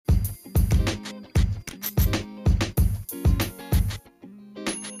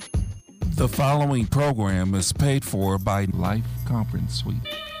The following program is paid for by Life Conference Suite.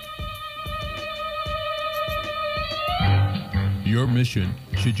 Your mission,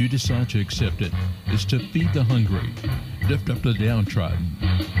 should you decide to accept it, is to feed the hungry, lift up the downtrodden,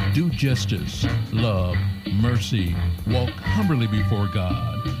 do justice, love, mercy, walk humbly before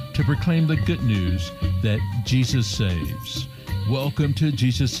God, to proclaim the good news that Jesus saves. Welcome to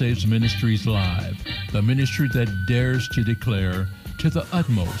Jesus Saves Ministries Live, the ministry that dares to declare to the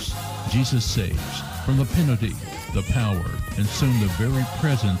utmost, Jesus saves, from the penalty, the power, and soon the very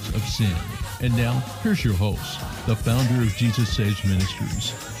presence of sin. And now, here's your host, the founder of Jesus Saves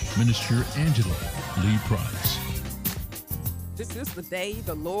Ministries, Minister Angela Lee Price. This is the day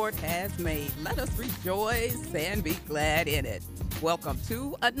the Lord has made. Let us rejoice and be glad in it. Welcome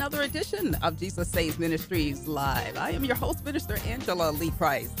to another edition of Jesus Saves Ministries Live. I am your host, Minister Angela Lee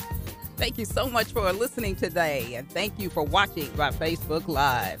Price. Thank you so much for listening today, and thank you for watching my Facebook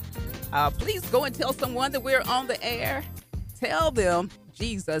Live. Please go and tell someone that we're on the air. Tell them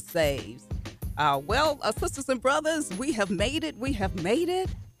Jesus saves. Sisters and brothers, we have made it. We have made it.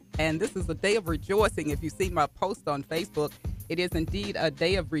 And this is a day of rejoicing. If you see my post on Facebook, it is indeed a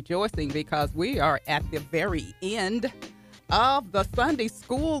day of rejoicing because we are at the very end of the Sunday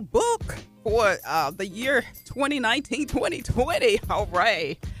school book for the year 2019-2020. All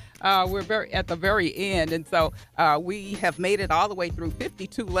right. We're at the very end. And so we have made it all the way through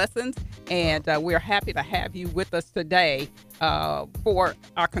 52 lessons. And we're happy to have you with us today for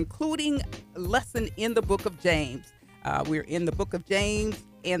our concluding lesson in the book of James. We're in the book of James,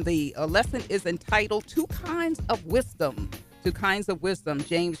 and the lesson is entitled Two Kinds of Wisdom. Two Kinds of Wisdom,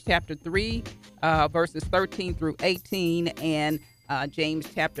 James chapter 3, verses 13 through 18, and James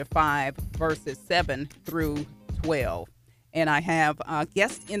chapter 5, verses 7 through 12. And I have a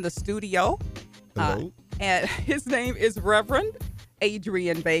guest in the studio. Hello. And his name is Reverend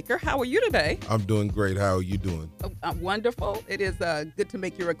Adrian Baker. How are you today? I'm doing great. How are you doing? Wonderful. It is good to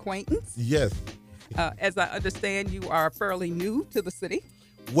make your acquaintance. Yes. As I understand, you are fairly new to the city.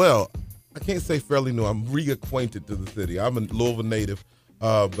 Well, I can't say fairly new. I'm reacquainted to the city. I'm a Louisville native,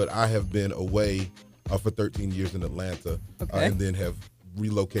 but I have been away for 13 years in Atlanta, and then have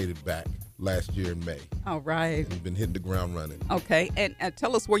relocated back last year in May. All right. And been hitting the ground running. Okay. And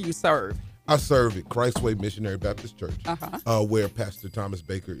tell us where you serve. I serve at Way Missionary Baptist Church, where Pastor Thomas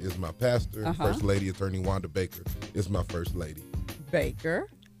Baker is my pastor. First Lady Attorney Wanda Baker is my first lady. Baker.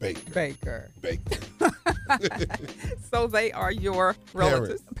 So they are your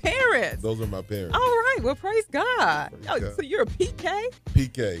relatives? Parents. Those are my parents. All right. Well, praise God. Praise God. So you're a PK?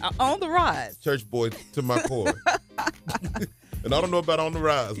 PK. On the rise. Church boy to my core. And I don't know about on the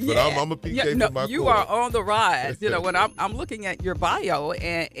rise, but I'm a PK to my core. You are on the rise. You know, when I'm looking at your bio,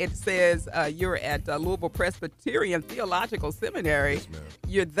 and it says you're at Louisville Presbyterian Theological Seminary. Yes, ma'am.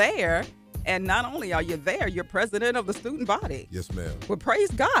 You're there. And not only are you there, you're president of the student body. Yes, ma'am. Well,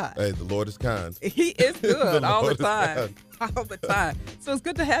 praise God. Hey, the Lord is kind. He is good all the time. All the time. So it's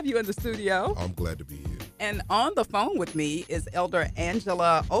good to have you in the studio. I'm glad to be here. And on the phone with me is Elder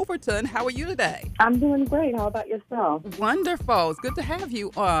Angela Overton. How are you today? I'm doing great. How about yourself? Wonderful. It's good to have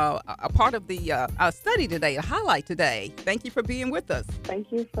you a part of the study today, a highlight today. Thank you for being with us.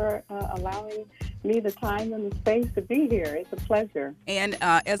 Thank you for allowing me the time and the space to be here. It's a pleasure. And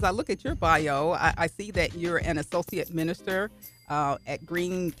as I look at your bio, I see that you're an associate minister at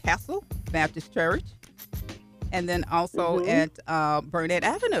Greencastle Baptist Church, and then also at Burnett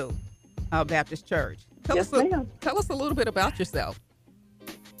Avenue Baptist Church. Tell us a little bit about yourself.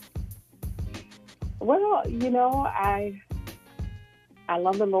 Well, I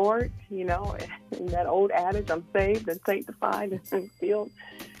love the Lord. In that old adage, I'm saved and sanctified and filled.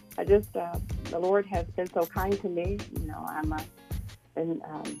 The Lord has been so kind to me.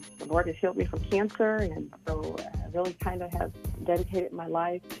 The Lord has healed me from cancer, and so I really kind of have dedicated my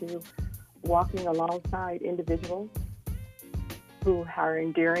life to walking alongside individuals who are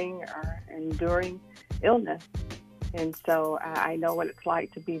enduring illness. And so I know what it's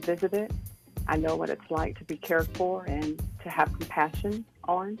like to be visited. I know what it's like to be cared for and to have compassion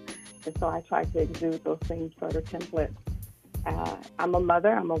on. And so I try to exude those same sort of templates. I'm a mother,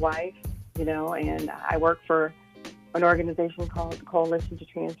 I'm a wife, and I work for an organization called the Coalition to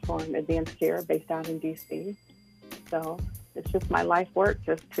Transform Advanced Care based out in D.C. So it's just my life work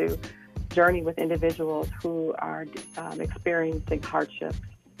just to journey with individuals who are experiencing hardships.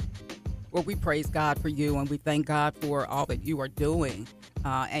 Well, we praise God for you, and we thank God for all that you are doing.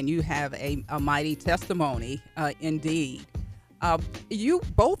 And you have a mighty testimony, indeed. You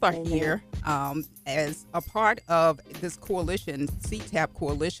both are here as a part of this coalition, C-TAC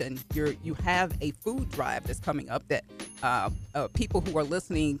coalition. You have a food drive that's coming up that people who are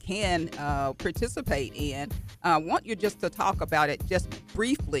listening can participate in. I want you just to talk about it just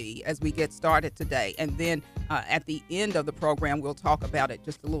briefly as we get started today, and then at the end of the program, we'll talk about it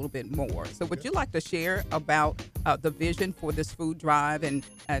just a little bit more. So would you like to share about the vision for this food drive and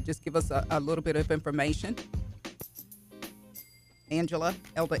just give us a little bit of information? Angela,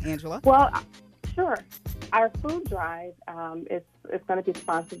 Elder Angela. Well, sure. Our food drive is going to be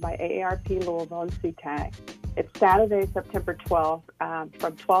sponsored by AARP Louisville and C-TAC. It's Saturday, September 12th,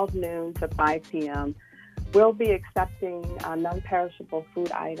 from 12 noon to 5 p.m. We'll be accepting non-perishable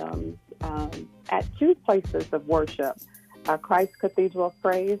food items at two places of worship. Christ Cathedral of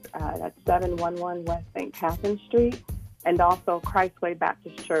Praise, that's 711 West St. Catherine Street, and also Christ Way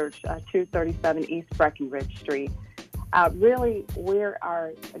Baptist Church, 237 East Breckenridge Street. Really, we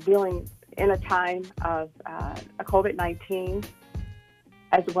are dealing in a time of COVID-19,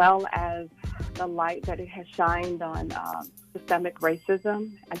 as well as the light that it has shined on systemic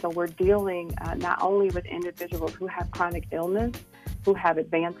racism. And so we're dealing not only with individuals who have chronic illness, who have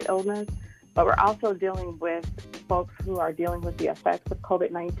advanced illness, but we're also dealing with folks who are dealing with the effects of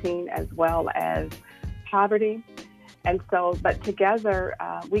COVID-19 as well as poverty. And so, but together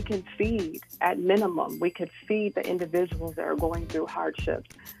we can feed, at minimum, we could feed the individuals that are going through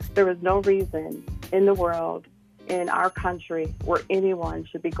hardships. There is no reason in the world, in our country, where anyone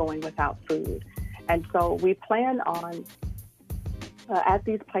should be going without food. And so we plan on, at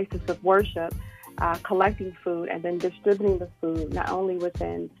these places of worship, collecting food and then distributing the food, not only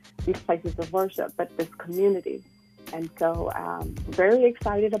within these places of worship, but this community. And so very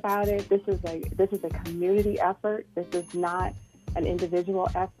excited about it. This is a community effort. This is not an individual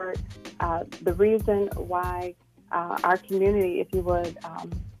effort. The reason why our community, if you would,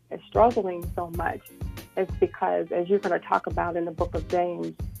 is struggling so much is because, as you're going to talk about in the book of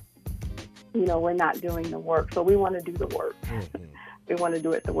James, you know, we're not doing the work. So we want to do the work. Mm-hmm. We want to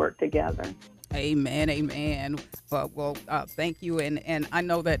do the work together. Amen, amen. Well, thank you. And I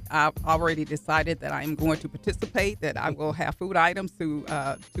know that I've already decided that I'm going to participate, that I will have food items to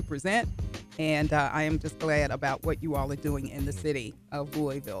present. And I am just glad about what you all are doing in the city of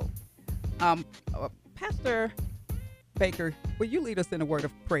Louisville. Pastor Baker, will you lead us in a word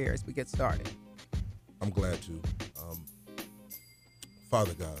of prayer as we get started? I'm glad to.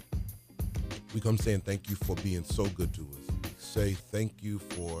 Father God, we come saying thank you for being so good to us. We say thank you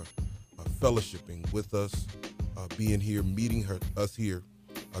for fellowshipping with us, being here, meeting us here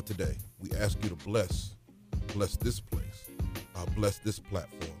today. We ask you to bless this place, bless this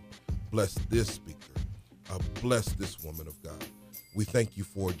platform, bless this speaker, bless this woman of God. We thank you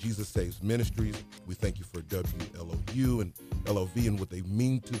for Jesus Saves Ministries. We thank you for WLOU and LOV and what they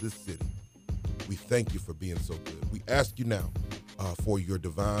mean to this city. We thank you for being so good. We ask you now for your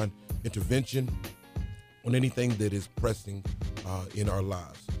divine intervention on anything that is pressing in our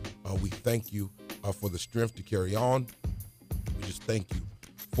lives. We thank you for the strength to carry on. We just thank you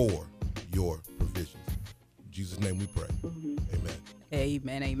for your provisions. In Jesus' name we pray. Mm-hmm. Amen.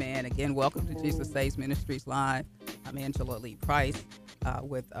 Amen, amen. Again, welcome to Jesus Saves Ministries Live. I'm Angela Lee Price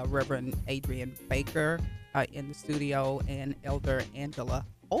with Reverend Adrian Baker in the studio and Elder Angela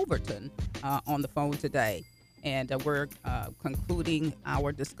Overton on the phone today. And we're concluding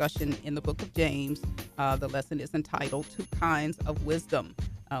our discussion in the book of James. The lesson is entitled Two Kinds of Wisdom.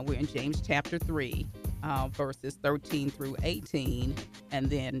 We're in James chapter 3, verses 13 through 18. And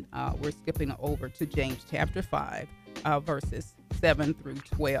then we're skipping over to James chapter 5, verses 7 through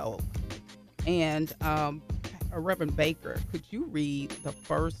 12. And Reverend Baker, could you read the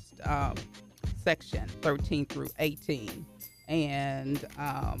first section, 13 through 18? And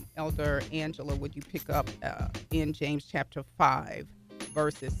Elder Angela, would you pick up in James chapter 5,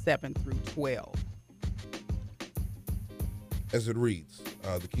 verses 7 through 12? As it reads,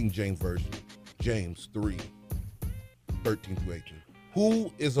 the King James Version, James 3, 13 through 18.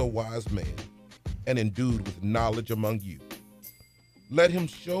 Who is a wise man and endued with knowledge among you? Let him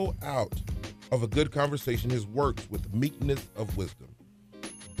show out of a good conversation his works with meekness of wisdom.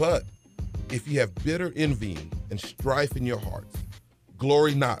 But if you have bitter envying and strife in your hearts,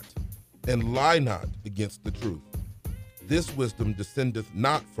 glory not and lie not against the truth. This wisdom descendeth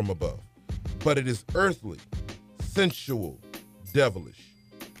not from above, but it is earthly, sensual, devilish.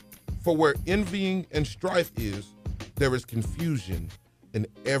 For where envying and strife is, there is confusion in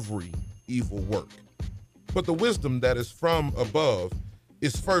every evil work. But the wisdom that is from above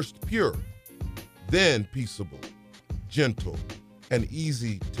is first pure, then peaceable, gentle, and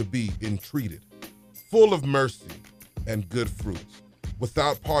easy to be entreated, full of mercy and good fruits,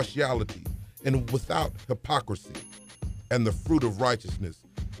 without partiality and without hypocrisy. And the fruit of righteousness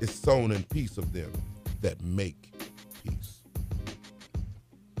is sown in peace of them that make peace.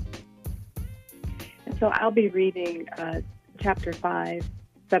 So I'll be reading chapter 5,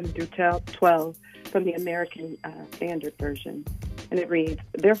 7 through 12 from the American Standard Version. And it reads,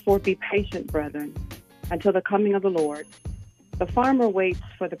 "Therefore be patient, brethren, until the coming of the Lord. The farmer waits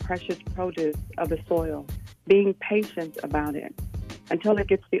for the precious produce of the soil, being patient about it, until it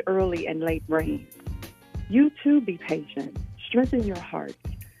gets the early and late rains. You too be patient. Strengthen your hearts,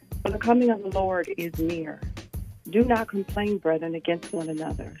 for the coming of the Lord is near. Do not complain, brethren, against one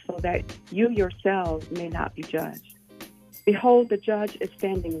another, so that you yourselves may not be judged. Behold, the judge is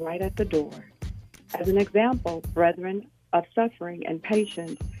standing right at the door. As an example, brethren, of suffering and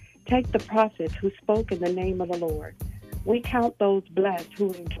patience, take the prophets who spoke in the name of the Lord. We count those blessed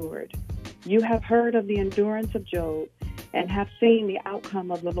who endured. You have heard of the endurance of Job and have seen the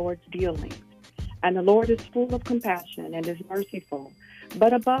outcome of the Lord's dealings. And the Lord is full of compassion and is merciful.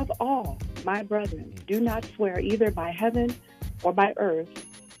 But above all, my brethren, do not swear either by heaven or by earth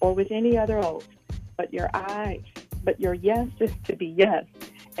or with any other oath, but your yes is to be yes,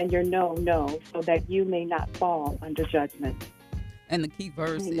 and your no, no, so that you may not fall under judgment." And the key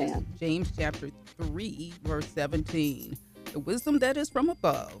verse Amen. is James chapter 3, verse 17. "The wisdom that is from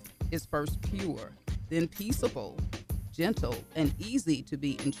above is first pure, then peaceable, gentle, and easy to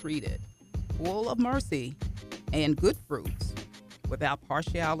be entreated, full of mercy and good fruits, without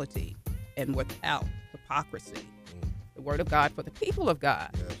partiality and without hypocrisy." The word of God for the people of God.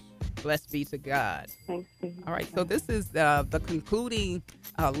 Yes. Blessed be to God. Thanks be All right, to so God. this is the concluding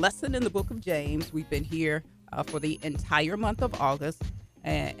lesson in the book of James. We've been here for the entire month of August.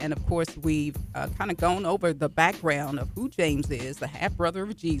 And of course, we've kind of gone over the background of who James is, the half-brother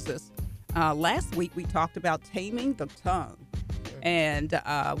of Jesus. Last week, we talked about taming the tongue. And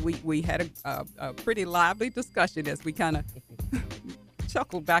we had a pretty lively discussion as we kind of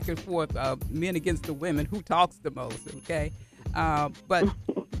chuckled back and forth, men against the women, who talks the most, okay? But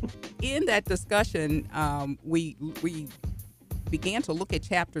in that discussion, we began to look at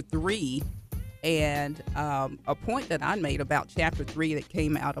chapter 3, and a point that I made about chapter 3 that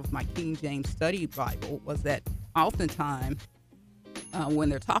came out of my King James Study Bible was that oftentimes when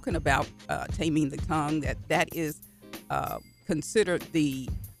they're talking about taming the tongue, that is considered the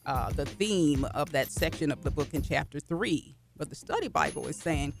theme of that section of the book in chapter 3. But the Study Bible is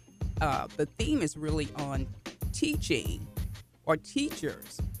saying the theme is really on teaching or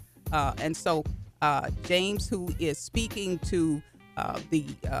teachers. And so James, who is speaking to the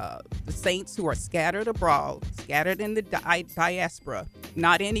saints who are scattered abroad, scattered in the diaspora,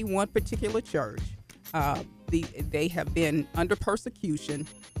 not any one particular church. They have been under persecution,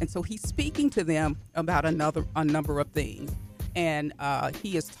 and so he's speaking to them about a number of things. And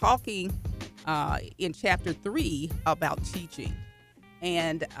he is talking in chapter 3 about teaching.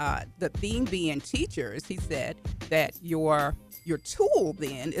 And the theme being teachers, he said that your tool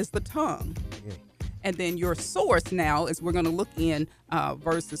then is the tongue. Yeah. And then your source now, as we're going to look in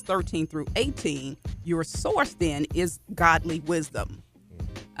verses 13 through 18, your source then is godly wisdom.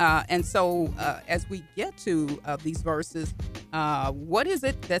 And so as we get to these verses, what is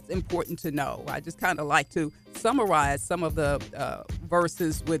it that's important to know? I just kind of like to summarize some of the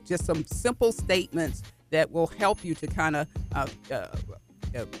verses with just some simple statements that will help you to kind of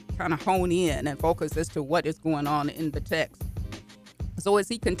hone in and focus as to what is going on in the text. So as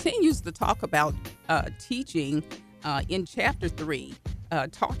he continues to talk about teaching in chapter 3,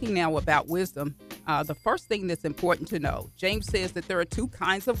 talking now about wisdom, the first thing that's important to know, James says that there are two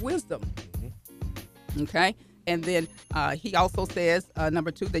kinds of wisdom. Okay? And then he also says, number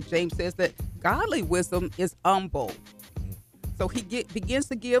 2, that James says that godly wisdom is humble. So he begins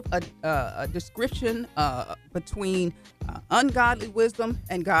to give a description between ungodly wisdom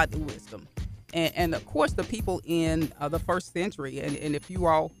and godly wisdom. And of course, the people in the first century, and if you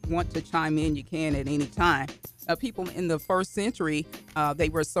all want to chime in, you can at any time. People in the first century, they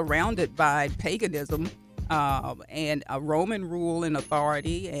were surrounded by paganism and Roman rule and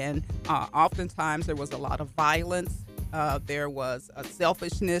authority, and oftentimes there was a lot of violence. There was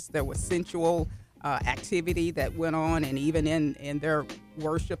selfishness. There was sensual activity that went on, and even in their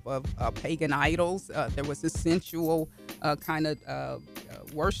worship of pagan idols, there was this sensual kind of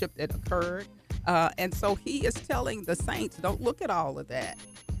worship that occurred. And so he is telling the saints, don't look at all of that.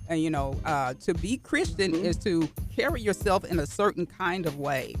 And, to be Christian is to carry yourself in a certain kind of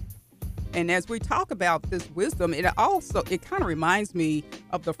way. And as we talk about this wisdom, it kind of reminds me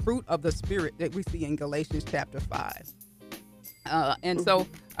of the fruit of the Spirit that we see in Galatians chapter 5. And so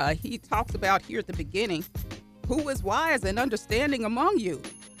he talks about here at the beginning, who is wise and understanding among you?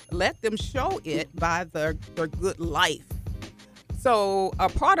 Let them show it by their good life. So a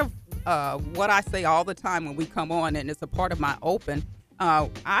part of what I say all the time when we come on, and it's a part of my open,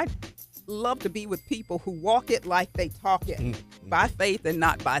 I love to be with people who walk it like they talk it, by faith and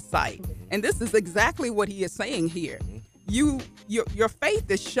not by sight. And this is exactly what he is saying here. Your faith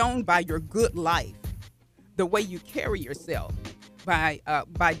is shown by your good life, the way you carry yourself, by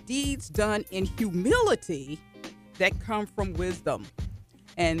deeds done in humility that come from wisdom.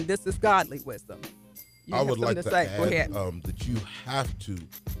 And this is godly wisdom. I would like to add Go ahead. that you have to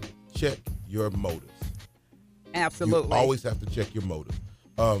check your motives. Absolutely. You always have to check your motives.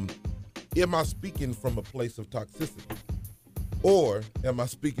 Am I speaking from a place of toxicity? Or am I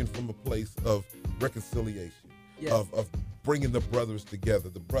speaking from a place of reconciliation, yes. of bringing the brothers together,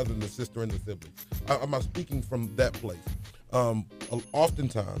 the brother and the sister and the siblings? Am I speaking from that place?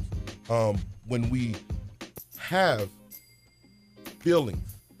 Oftentimes, when we have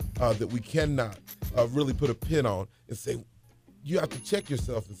feelings that we cannot really put a pin on and say, you have to check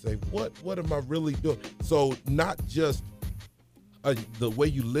yourself and say, what am I really doing? So not just the way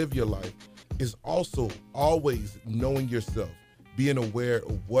you live your life is also always knowing yourself, being aware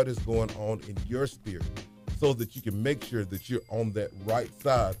of what is going on in your spirit so that you can make sure that you're on that right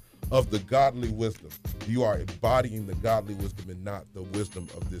side of the godly wisdom. You are embodying the godly wisdom and not the wisdom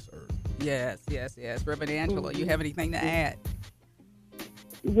of this earth. Yes. Reverend Angela, you have anything to add?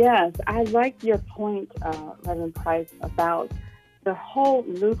 Yes, I like your point, Reverend Price, about the whole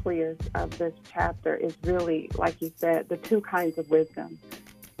nucleus of this chapter is really, like you said, the two kinds of wisdom.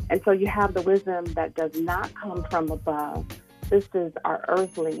 And so you have the wisdom that does not come from above. This is our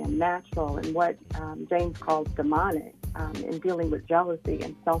earthly and natural and what James calls demonic in dealing with jealousy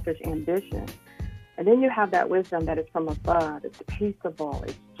and selfish ambition. And then you have that wisdom that is from above. It's peaceable,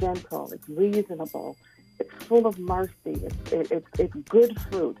 it's gentle, it's reasonable, it's full of mercy, it's good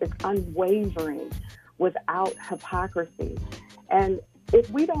fruit, it's unwavering, without hypocrisy. And if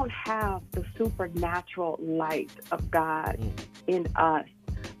we don't have the supernatural light of God in us,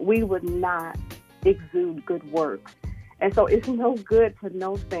 we would not exude good works. And so it's no good to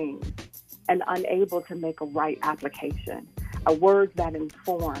know things and unable to make a right application. Words that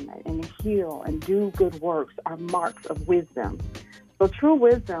inform and heal and do good works are marks of wisdom. So true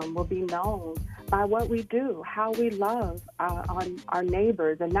wisdom will be known by what we do, how we love on our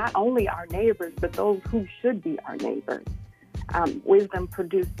neighbors, and not only our neighbors, but those who should be our neighbors. Wisdom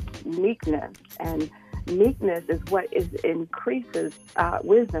produces meekness, and meekness is what increases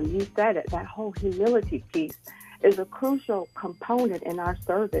wisdom. You said it, that whole humility piece is a crucial component in our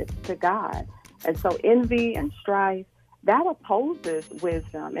service to God. And so envy and strife, that opposes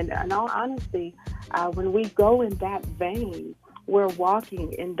wisdom. And in all honesty, when we go in that vein, we're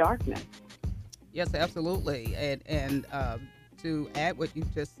walking in darkness. Yes, absolutely. And to add what you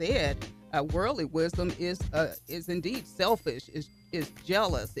just said, worldly wisdom is indeed selfish, is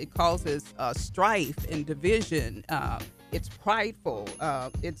jealous. It causes strife and division. It's prideful.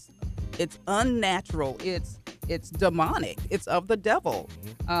 It's unnatural. It's demonic. It's of the devil.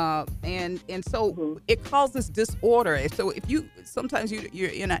 And so it causes disorder. So if sometimes you're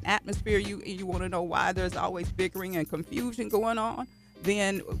in an atmosphere, you want to know why there's always bickering and confusion going on,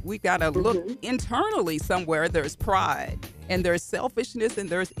 then we got to look internally somewhere. There's pride and there's selfishness and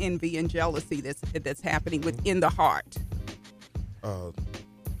there's envy and jealousy that's happening within the heart.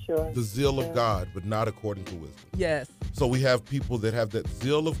 The zeal of God, but not according to wisdom. Yes. So we have people that have that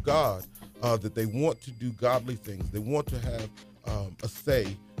zeal of God, that they want to do godly things. They want to have a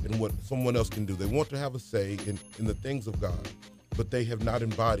say in what someone else can do. They want to have a say in the things of God, but they have not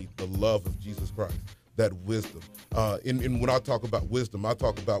embodied the love of Jesus Christ, that wisdom. And when I talk about wisdom, I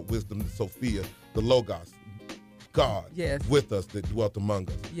talk about wisdom, the Sophia, the Logos, God with us that dwelt among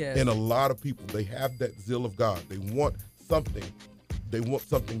us. Yes. And a lot of people, they have that zeal of God. They want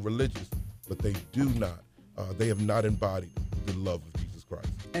something religious, but they do not. They have not embodied the love of Jesus Christ.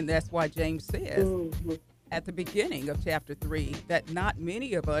 And that's why James says at the beginning of chapter 3 that not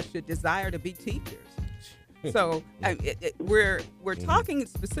many of us should desire to be teachers. So we're talking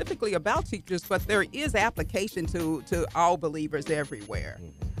specifically about teachers, but there is application to all believers everywhere.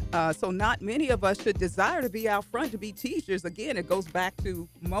 So not many of us should desire to be out front to be teachers. Again, it goes back to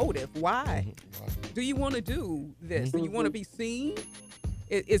motive. Why? Do you want to do this? Do you want to be seen?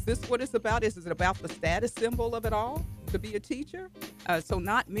 Is this what it's about? Is it about the status symbol of it all, to be a teacher? So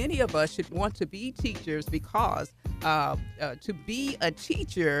not many of us should want to be teachers, because to be a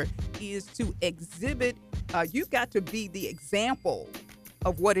teacher is to exhibit, you've got to be the example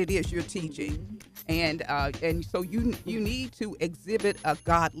of what it is you're teaching. And so you need to exhibit a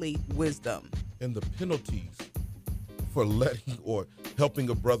godly wisdom. And the penalties for letting or helping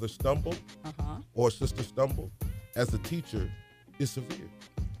a brother stumble or a sister stumble as a teacher is severe.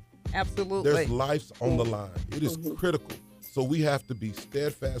 Absolutely. There's lives on the line. It is critical. So we have to be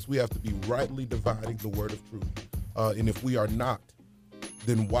steadfast. We have to be rightly dividing the word of truth. And if we are not,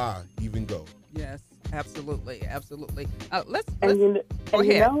 then why even go? Yes, absolutely, absolutely. Let's go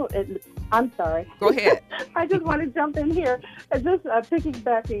ahead. I'm sorry. Go ahead. I just want to jump in here. Just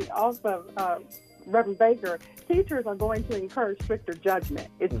piggybacking off of Reverend Baker, teachers are going to encourage stricter judgment.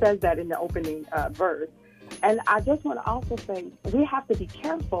 It says that in the opening verse. And I just want to also say we have to be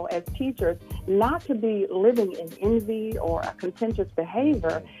careful as teachers not to be living in envy or a contentious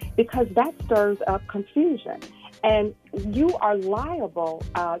behavior, because that stirs up confusion. And you are liable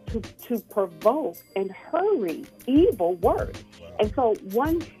to provoke and hurry evil words. And so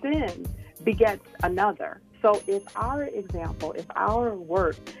one sin begets another. So if our example, if our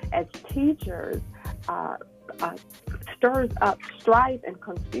work as teachers stirs up strife and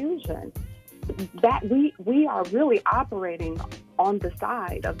confusion, that we are really operating on the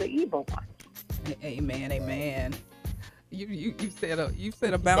side of the evil one. Amen, amen. You said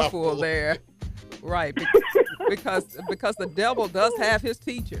a mouthful there, right? Because the devil does have his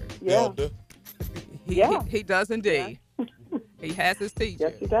teachers. Yeah, he does indeed. Yeah. He has his teachers.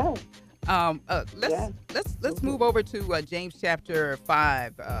 Yes, he does. Let's move over to James chapter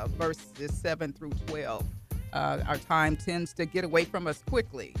 5, verses 7 through 12. Our time tends to get away from us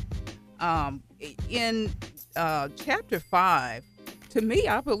quickly. In chapter 5, to me,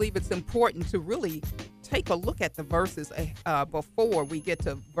 I believe it's important to really take a look at the verses before we get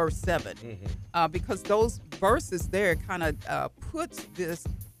to verse 7, because those verses there kind of puts this,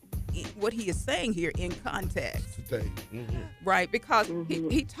 what he is saying here, in context. Right, because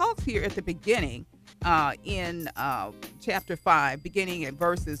he talks here at the beginning in chapter 5, beginning at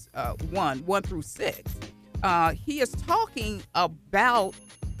verses 1 through 6. He is talking about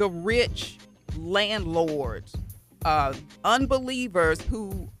the rich landlords, unbelievers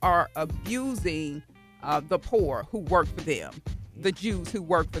who are abusing the poor who work for them, the Jews who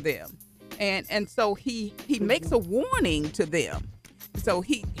work for them. And so he makes a warning to them. So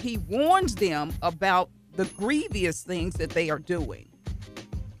he warns them about the grievous things that they are doing.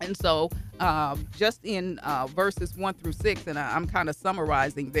 And so just in verses 1 through 6, and I'm kind of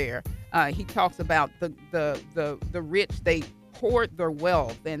summarizing there, he talks about the rich. They hoard their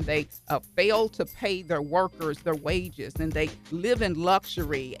wealth, and they fail to pay their workers their wages, and they live in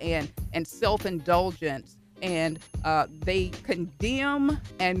luxury and self-indulgence, and they condemn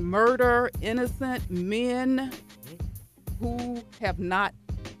and murder innocent men who have not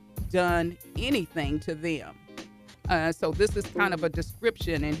done anything to them. So this is kind of a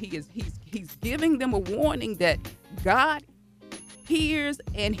description, and he's giving them a warning that God hears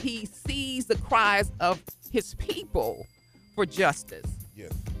and he sees the cries of his people for justice.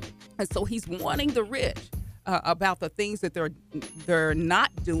 Yes. And so he's warning the rich about the things that they're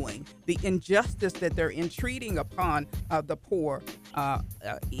not doing, the injustice that they're entreating upon the poor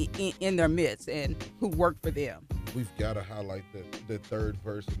in their midst and who work for them. We've got to highlight the third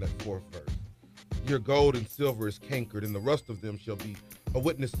verse and that fourth verse. Your gold and silver is cankered, and the rust of them shall be a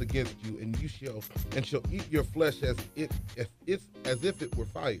witness against you, and you shall eat your flesh as if it were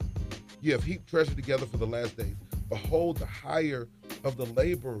fire. You have heaped treasure together for the last days. Behold, the hire of the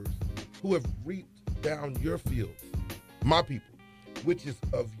laborers who have reaped down your fields. My people, which is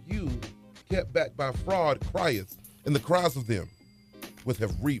of you, kept back by fraud, crieth, and the cries of them which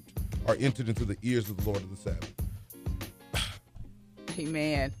have reaped are entered into the ears of the Lord of the Sabbath.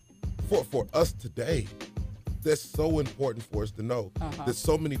 Amen. For us today, that's so important for us to know that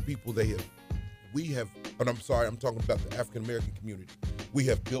so many people and I'm sorry, I'm talking about the African American community. We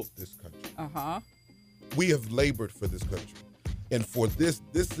have built this country. We have labored for this country, and for this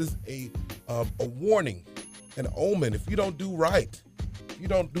is a warning, an omen. If you don't do right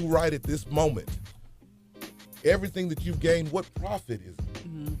at this moment, everything that you've gained, what profit is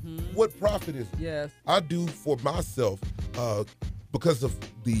it? What profit is it? Yes. I do for myself because of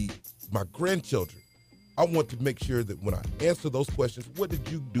my grandchildren. I want to make sure that when I answer those questions, what did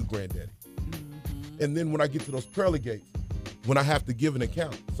you do, Granddaddy? And then when I get to those pearly gates, when I have to give an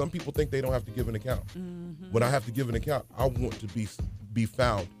account, some people think they don't have to give an account. When I have to give an account, I want to be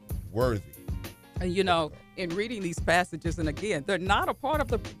found worthy. And in reading these passages, and again, they're not a part of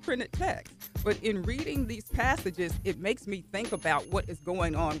the printed text, but in reading these passages, it makes me think about what is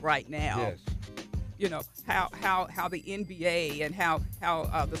going on right now. Yes. How the NBA and how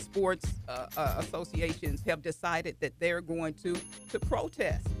the sports associations have decided that they're going to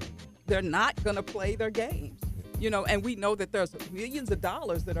protest. They're not going to play their games. And we know that there's millions of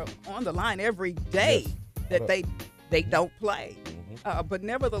dollars that are on the line every day that they don't play. But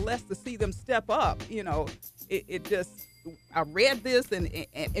nevertheless, to see them step up, it just, I read this and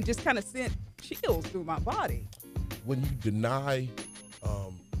it just kind of sent chills through my body. when you deny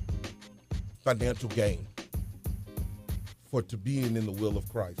financial gain to being in the will of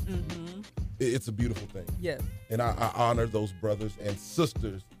Christ, it's a beautiful thing. Yes. And I honor those brothers and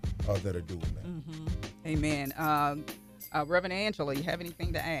sisters that are doing that. Amen. Reverend Angela, you have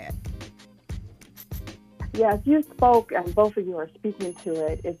anything to add? Yes, you spoke, and both of you are speaking to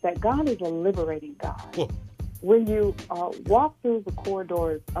it, is that God is a liberating God. Whoa. When you walk through the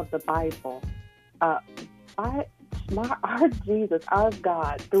corridors of the Bible, our Jesus, our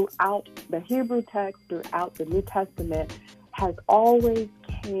God, throughout the Hebrew text, throughout the New Testament, has always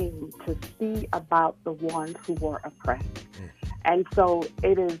came to see about the ones who were oppressed. And so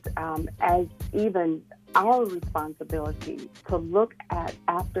it is as even our responsibility to look at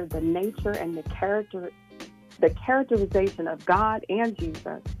after the nature and the characterization of God and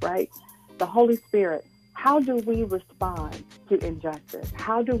Jesus, right? The Holy Spirit. How do we respond to injustice?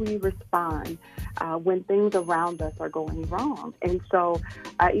 How do we respond when things around us are going wrong? And so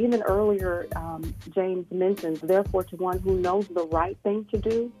even earlier, James mentions, therefore, to one who knows the right thing to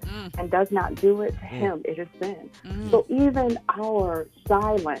do and does not do it, to him it is sin. So even our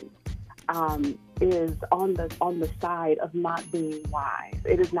silence is on the side of not being wise.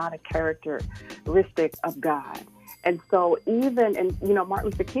 It is not a characteristic of God. And so even, and Martin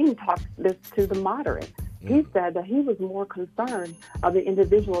Luther King talks this to the moderate. He said that he was more concerned of the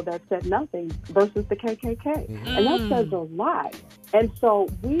individual that said nothing versus the KKK. And that says a lot. And so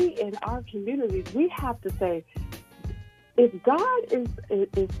we in our communities, we have to say, if God is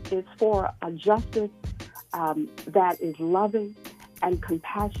for a justice that is loving and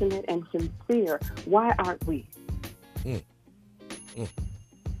compassionate and sincere, why aren't we?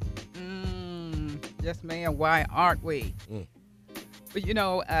 Yes, ma'am. Why aren't we? But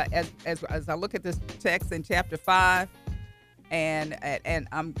as I look at this text in chapter 5, and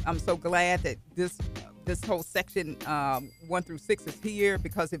I'm so glad that this whole section 1 through 6 is here,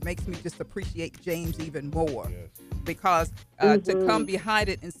 because it makes me just appreciate James even more. Yes. Because to come behind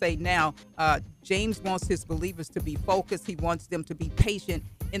it and say, now James wants his believers to be focused. He wants them to be patient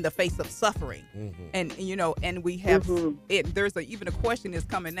in the face of suffering. And and we have there's even a question that's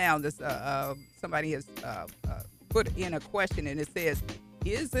coming now. This somebody has put in a question, and it says,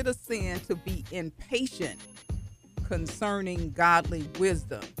 is it a sin to be impatient concerning godly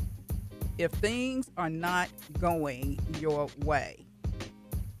wisdom if things are not going your way?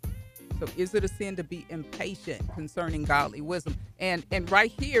 So is it a sin to be impatient concerning godly wisdom? And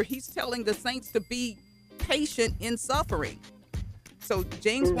right here, he's telling the saints to be patient in suffering. So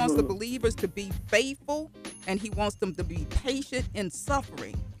James wants the believers to be faithful, and he wants them to be patient in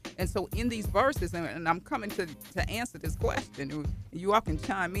suffering. And so in these verses, and I'm coming to answer this question, you all can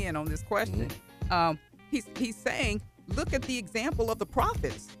chime in on this question. He's saying, look at the example of the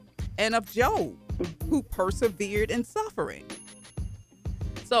prophets and of Job, who persevered in suffering.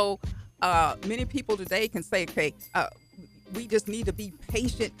 So many people today can say, okay, we just need to be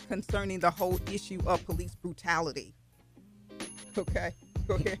patient concerning the whole issue of police brutality. Okay,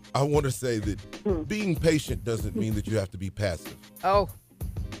 go ahead. I want to say that being patient doesn't mean that you have to be passive. Oh.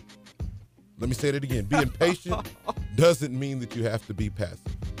 Let me say that again. Being patient doesn't mean that you have to be passive.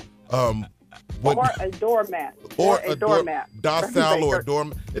 Or a doormat. Or a doormat. Docile or a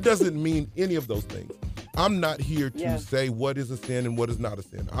doormat. It doesn't mean any of those things. I'm not here to say what is a sin and what is not a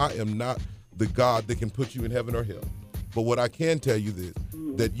sin. I am not the God that can put you in heaven or hell. But what I can tell you is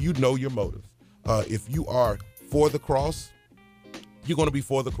that you know your motives. If you are for the cross, you're going to be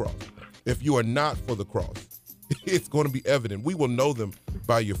for the cross. If you are not for the cross, it's going to be evident. We will know them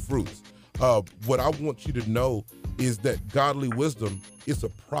by your fruits. What I want you to know is that godly wisdom is a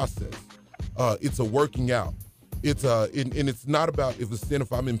process. It's a working out. It's and it's not about if it's sin,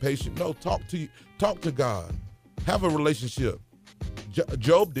 if I'm impatient. No, talk to God. Have a relationship.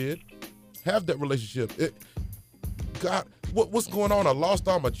 Job did. Have that relationship. God, what's going on? I lost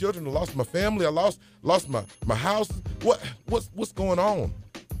all my children. I lost my family. I lost my house. What's going on?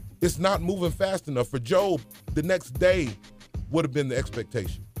 It's not moving fast enough. For Job, the next day would have been the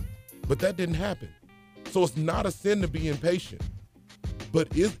expectation. But that didn't happen. So it's not a sin to be impatient. But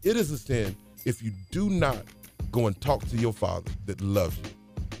it is a sin if you do not go and talk to your Father that loves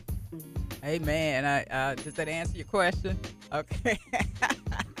you. Amen. Does that answer your question? Okay.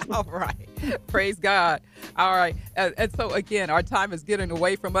 All right. Praise God. All right. And so again, our time is getting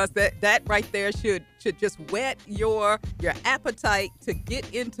away from us. That right there should just whet your appetite to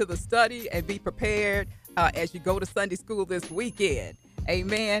get into the study and be prepared as you go to Sunday school this weekend.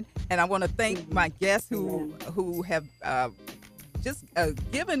 Amen. And I want to thank my guests who have just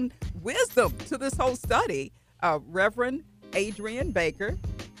given wisdom to this whole study. Reverend Adrian Baker,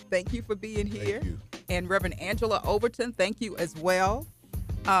 thank you for being here. Thank you. And Reverend Angela Overton, thank you as well.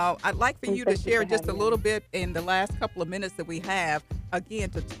 I'd like for you to share just a little bit in the last couple of minutes that we have, again,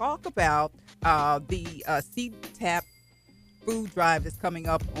 to talk about the C-TAC food drive that's coming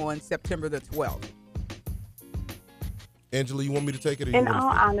up on September the 12th. Angela, you want me to take it? Or In all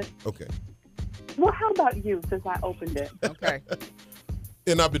honesty. Okay. Well, how about you, since I opened it? Okay.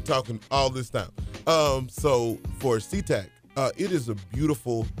 And I've been talking all this time. So for C-TAC, it is a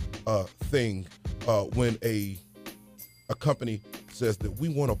beautiful thing when a company says that we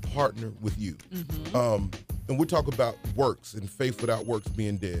want to partner with you. Mm-hmm. And we're talking about works and faith without works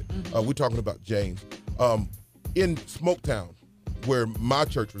being dead. Mm-hmm. We're talking about James. In Smoketown, where my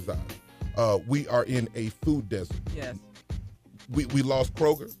church resides, we are in a food desert. Yes. We lost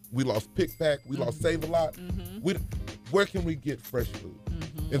Kroger, we lost Pick Pack, we lost Save-A-Lot. Mm-hmm. Where can we get fresh food?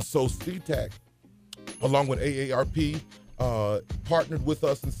 Mm-hmm. And so C-TAC, along with AARP, partnered with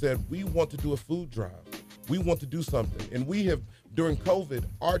us and said, we want to do a food drive. We want to do something. And we have, during COVID,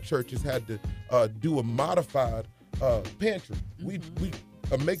 our church has had to do a modified pantry. Mm-hmm.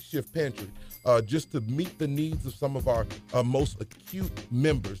 A makeshift pantry, just to meet the needs of some of our most acute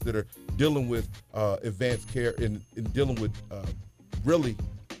members that are dealing with advanced care and dealing with really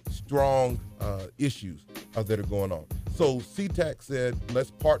strong issues that are going on. So C-TAC said,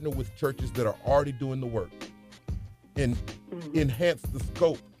 let's partner with churches that are already doing the work and enhance the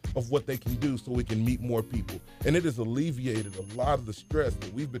scope of what they can do so we can meet more people. And it has alleviated a lot of the stress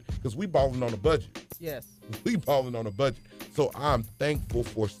that we've been, because we balling on a budget. Yes. We balling on a budget. So I'm thankful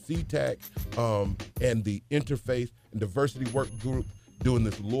for C-TAC and the Interfaith and Diversity Work Group doing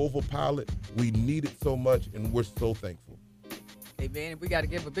this Louisville pilot. We need it so much, and we're so thankful. Amen. We got to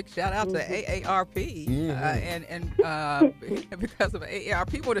give a big shout out to AARP, and because of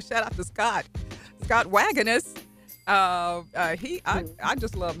AARP, we want to shout out to Scott Wagonus. I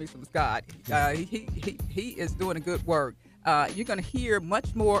just love me some Scott. He is doing a good work. You're going to hear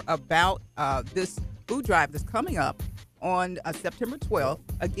much more about this food drive that's coming up on September 12th.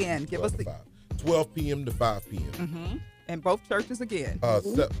 Again, give us the 12 p.m. to 5 p.m. Mm-hmm. And both churches again.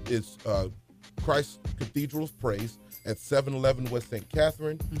 It's Christ Cathedral's Praise at 711 West St.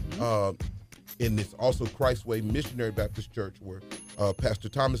 Catherine. Mm-hmm. And it's also Way Missionary Baptist Church, where Pastor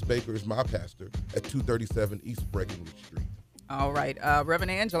Thomas Baker is my pastor, at 237 East Breckenridge Street. All right. Reverend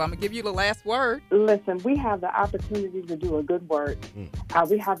Angela, I'm going to give you the last word. Listen, we have the opportunity to do a good work.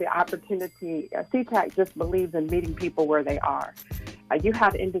 We have the opportunity. C-TAC just believes in meeting people where they are. You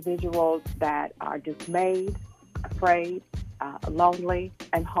have individuals that are dismayed, afraid, lonely,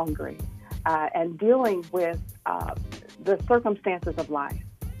 and hungry, and dealing with the circumstances of life.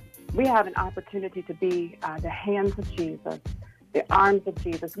 We have an opportunity to be the hands of Jesus, the arms of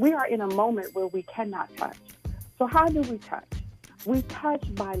Jesus. We are in a moment where we cannot touch. So how do we touch? We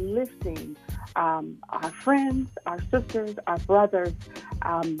touch by lifting our friends, our sisters, our brothers,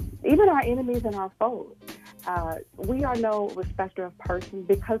 even our enemies and our foes. We are no respecter of person,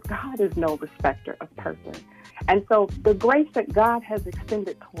 because God is no respecter of person. And so the grace that God has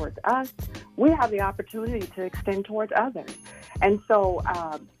extended towards us, we have the opportunity to extend towards others. And so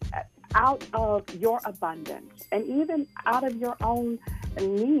out of your abundance, and even out of your own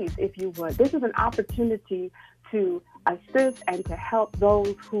needs, if you would, this is an opportunity to assist and to help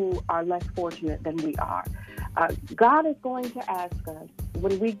those who are less fortunate than we are. God is going to ask us,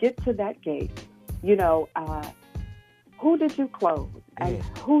 when we get to that gate, who did you clothe and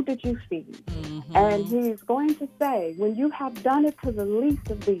who did you feed? Mm-hmm. And he's going to say, when you have done it to the least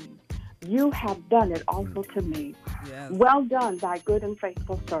of these, you have done it also to me. Yes. Well done, thy good and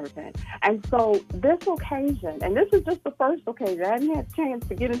faithful servant. And so this occasion, and this is just the first occasion, I haven't had a chance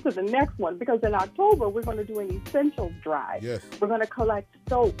to get into the next one, because in October we're going to do an essentials drive. Yes. We're going to collect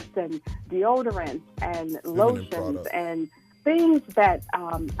soaps and deodorants and lotions and things that,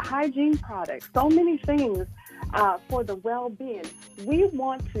 hygiene products, so many things for the well-being. We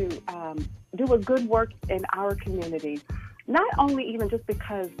want to do a good work in our community. Not only even just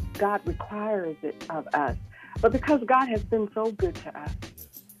because God requires it of us, but because God has been so good to us.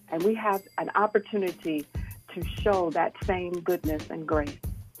 And we have an opportunity to show that same goodness and grace.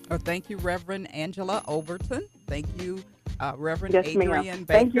 Oh, thank you, Reverend Angela Overton. Thank you, Reverend Adrian Baker.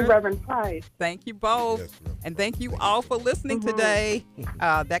 Thank you, Reverend Price. Thank you both. Yes, and thank you all for listening today.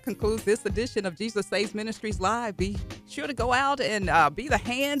 That concludes this edition of Jesus Saves Ministries Live. Be sure to go out and be the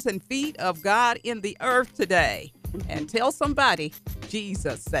hands and feet of God in the earth today. And tell somebody,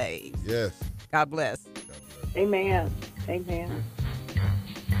 Jesus saves. Yes. God bless. Amen. Amen.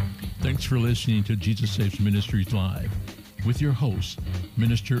 Thanks for listening to Jesus Saves Ministries Live with your host,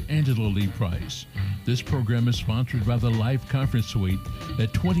 Minister Angela Lee Price. This program is sponsored by the Life Conference Suite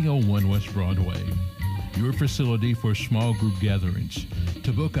at 2001 West Broadway. your facility for small group gatherings.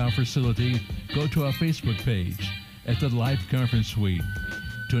 To book our facility, go to our Facebook page at the Life Conference Suite.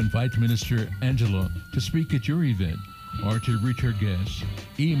 To invite Minister Angela to speak at your event or to reach her guests,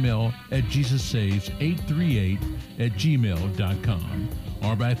 email at jesussaves838@gmail.com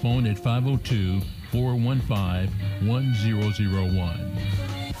or by phone at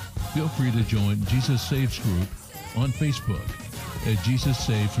 502-415-1001. Feel free to join Jesus Saves Group on Facebook at Jesus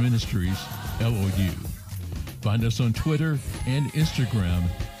Saves Ministries, LOU. Find us on Twitter and Instagram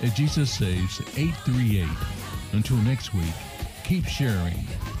at Jesus Saves 838. Until next week, keep sharing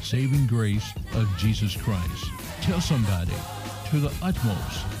saving grace of Jesus Christ. Tell somebody, to the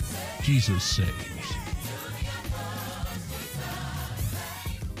utmost, Jesus saves.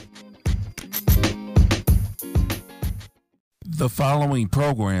 The following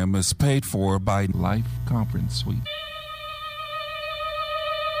program is paid for by Life Conference Suite.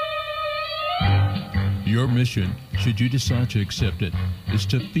 Your mission, should you decide to accept it, is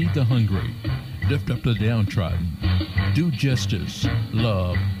to feed the hungry, lift up the downtrodden, do justice,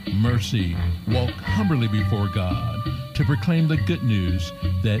 love, mercy, walk humbly before God, to proclaim the good news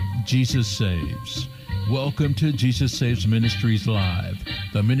that Jesus saves. Welcome to Jesus Saves Ministries Live,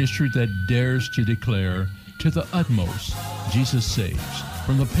 the ministry that dares to declare to the utmost, Jesus saves,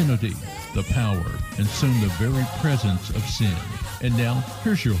 from the penalty, the power, and soon the very presence of sin. And now,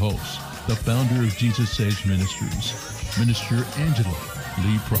 here's your host, the founder of Jesus Saves Ministries, Minister Angela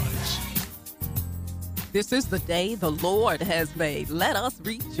Lee Price. This is the day the Lord has made. Let us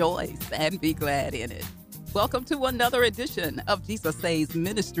rejoice and be glad in it. Welcome to another edition of Jesus Saves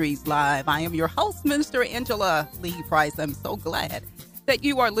Ministries Live. I am your host, Minister Angela Lee Price. I'm so glad that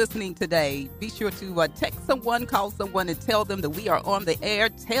you are listening today. Be sure to text someone, call someone, and tell them that we are on the air.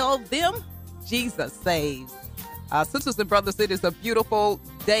 Tell them Jesus saves. Sisters and brothers, it is a beautiful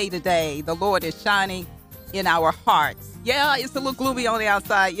day today. The Lord is shining in our hearts. Yeah, it's a little gloomy on the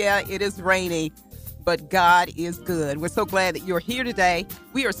outside. Yeah, it is rainy, but God is good. We're so glad that you're here today.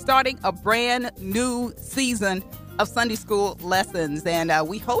 We are starting a brand new season of Sunday school lessons, and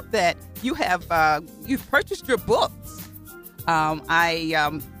we hope that you have you've purchased your books. I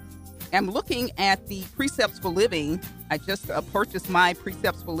am looking at the Precepts for Living. I just purchased my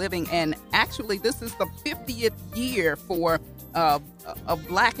Precepts for Living, and actually this is the 50th year for of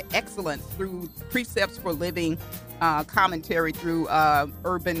Black excellence through Precepts for Living commentary through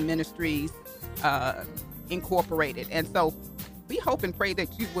Urban Ministries Incorporated. And so we hope and pray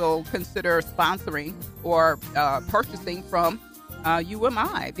that you will consider sponsoring or purchasing from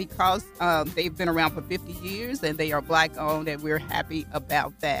UMI, because they've been around for 50 years and they are Black owned, and we're happy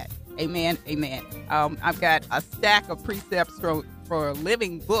about that. Amen. Amen. I've got a stack of Precepts for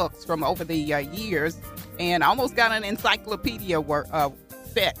Living books from over the years, and I almost got an encyclopedia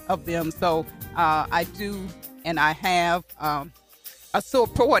set of them. So I do, and I have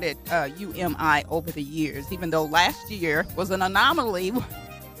supported UMI over the years, even though last year was an anomaly.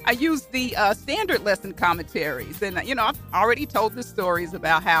 I used the standard lesson commentaries, and I've already told the stories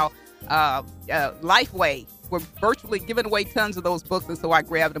about how Lifeway were virtually giving away tons of those books, and so I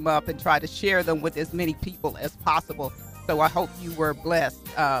grabbed them up and tried to share them with as many people as possible. So I hope you were blessed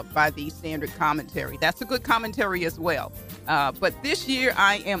by the standard commentary. That's a good commentary as well. But this year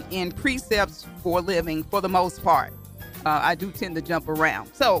I am in Precepts for Living for the most part. I do tend to jump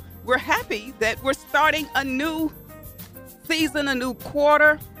around. So we're happy that we're starting a new season, a new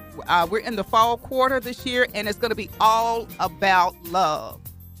quarter. We're in the fall quarter this year, and it's going to be all about love.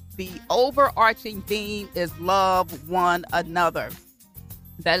 The overarching theme is love one another.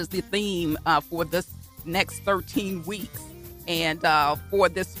 That is the theme for this next 13 weeks. And for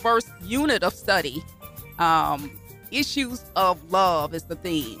this first unit of study, issues of love is the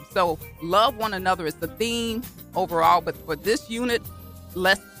theme. So love one another is the theme overall, but for this unit,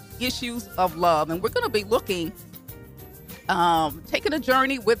 less issues of love. And we're going to be looking, taking a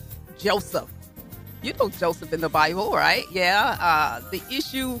journey with Joseph. You know Joseph in the Bible, right? Yeah. The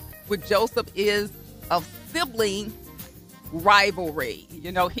issue with Joseph is of sibling rivalry.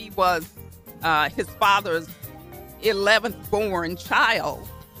 He was his father's 11th born child,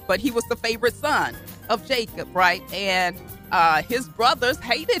 but he was the favorite son of Jacob, right? And his brothers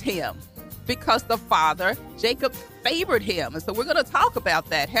hated him because the father, Jacob, favored him. And so we're going to talk about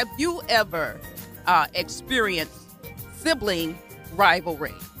that. Have you ever experienced sibling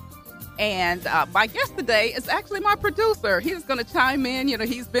rivalry? And my guest today is actually my producer. He's going to chime in.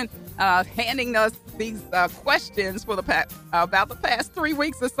 He's been handing us these questions for about the past 3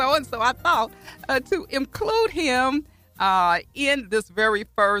 weeks or so. And so I thought to include him in this very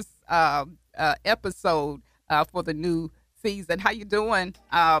first episode for the new season. How you doing,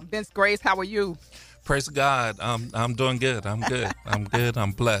 Vince Grace? How are you? Praise God. I'm doing good. I'm good.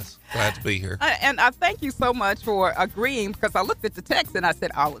 I'm blessed. Glad to be here. And I thank you so much for agreeing, because I looked at the text and I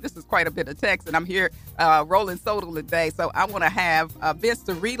said, oh, this is quite a bit of text, and I'm here rolling soda today. So I want to have Vince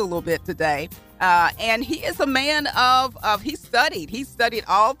to read a little bit today. And he is a man of he studied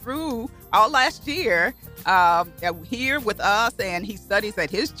all last year here with us, and he studies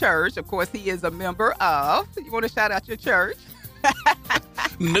at his church. Of course, he is a member of, you want to shout out your church?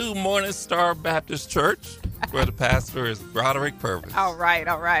 New Morning Star Baptist Church, where the pastor is Broderick Purvis. All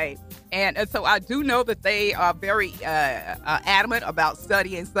right. And so I do know that they are very adamant about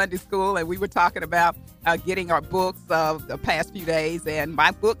studying Sunday school, and we were talking about getting our books the past few days, and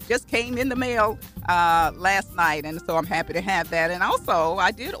my book just came in the mail last night, and so I'm happy to have that. And also, I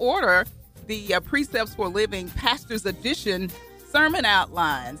did order the Precepts for Living Pastor's Edition sermon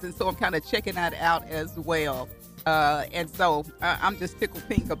outlines, and so I'm kind of checking that out as well. And so I'm just tickled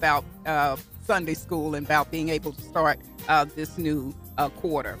pink about Sunday school and about being able to start this new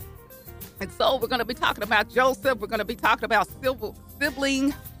quarter. And so we're going to be talking about Joseph. We're going to be talking about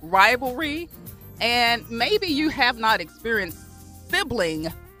sibling rivalry. And maybe you have not experienced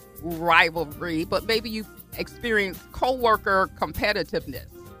sibling rivalry, but maybe you've experienced coworker competitiveness.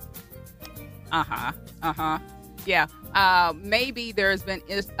 Yeah. Maybe there's been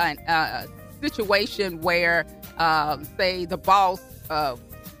a situation where, say, the boss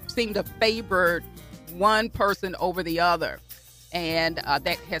seemed to favor one person over the other, and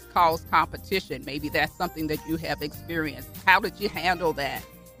that has caused competition. Maybe that's something that you have experienced. How did you handle that?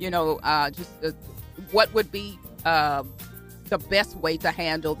 What would be the best way to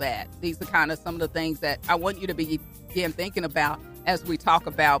handle that? These are kind of some of the things that I want you to begin thinking about as we talk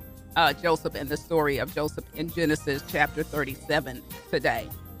about Joseph and the story of Joseph in Genesis chapter 37 today.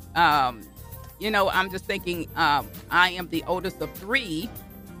 I'm just thinking, I am the oldest of three,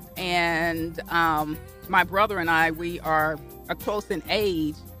 and my brother and I, we are close in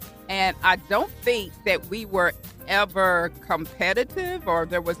age, and I don't think that we were ever competitive or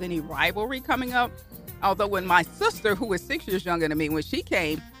there was any rivalry coming up. Although when my sister, who is 6 years younger than me, when she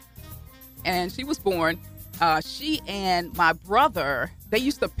came and she was born, she and my brother, they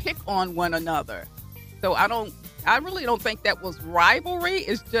used to pick on one another. So I really don't think that was rivalry.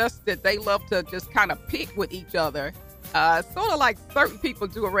 It's just that they love to just kind of pick with each other. Sort of like certain people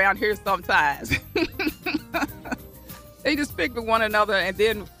do around here sometimes. They just pick with one another, and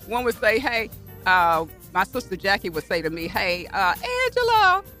then one would say, hey, my sister Jackie would say to me, hey,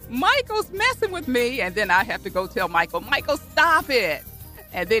 Angela, Michael's messing with me. And then I have to go tell Michael, stop it.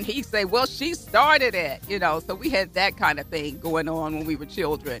 And then he'd say, well, she started it. So we had that kind of thing going on when we were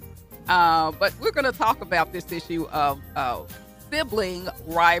children. But we're going to talk about this issue of sibling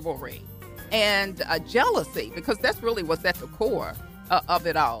rivalry and jealousy, because that's really what's at the core of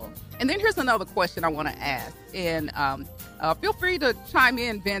it all. And then here's another question I want to ask. And feel free to chime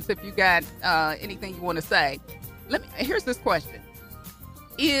in, Vince, if you got anything you want to say. Here's this question.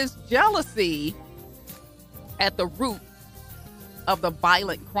 Is jealousy at the root of the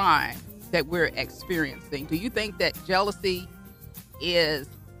violent crime that we're experiencing? Do you think that jealousy is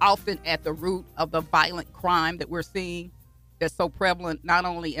often at the root of the violent crime that we're seeing that's so prevalent not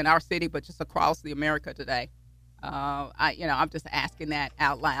only in our city but just across the America today? I'm just asking that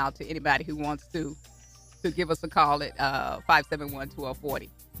out loud to anybody who wants to give us a call at 571-1240.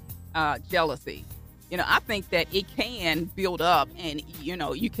 Jealousy. I think that it can build up, and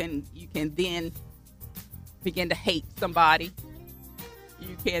you can then begin to hate somebody.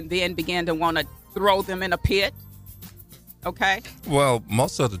 You can then begin to want to throw them in a pit. Okay. Well,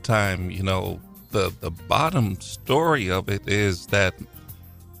 most of the time, the bottom story of it is that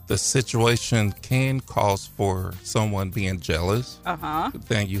the situation can cause for someone being jealous.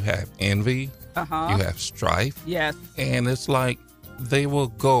 Then you have envy. You have strife. Yes. And it's like they will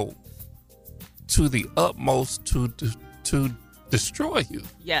go to the utmost to destroy you.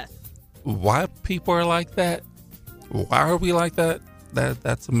 Yes. Why people are like that? Why are we like that?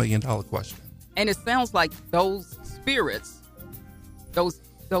 That's $1 million question. And it sounds like those spirits, those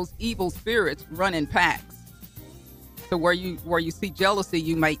evil spirits, run in packs. So where you see jealousy,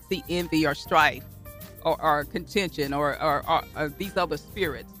 you might see envy or strife, or contention, or these other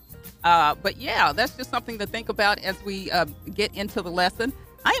spirits. But yeah, that's just something to think about as we get into the lesson.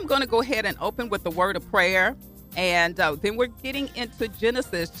 I am going to go ahead and open with the word of prayer, and then we're getting into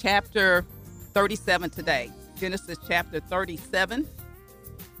Genesis chapter 37 today. Genesis chapter 37.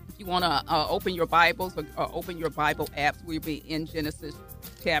 If you want to open your Bibles or open your Bible apps, we'll be in Genesis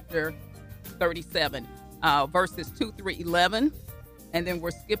chapter 37, verses 2 through 11, and then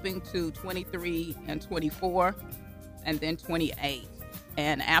we're skipping to 23 and 24, and then 28.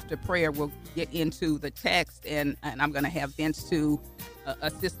 And after prayer, we'll get into the text, and I'm going to have Vince to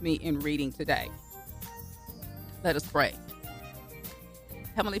assist me in reading today. Let us pray.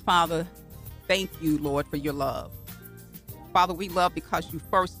 Heavenly Father, thank you, Lord, for your love. Father, we love because you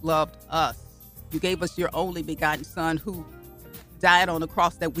first loved us. You gave us your only begotten Son who died on the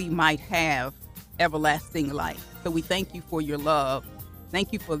cross that we might have everlasting life. So we thank you for your love.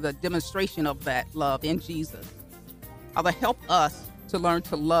 Thank you for the demonstration of that love in Jesus. Father, help us to learn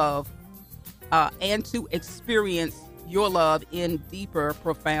to love and to experience your love in deeper,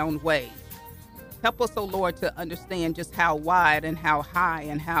 profound ways. Help us, oh Lord, to understand just how wide and how high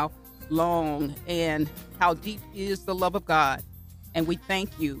and how long and how deep is the love of God. And we thank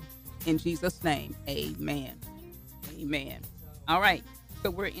you in Jesus' name. Amen. Amen. All right. So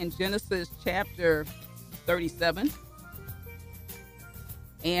we're in Genesis chapter 37.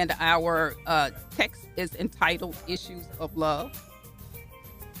 And our text is entitled Issues of Love.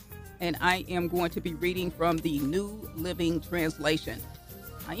 And I am going to be reading from the New Living Translation.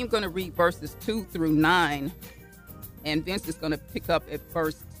 I am going to read verses 2 through 9. And Vince is going to pick up at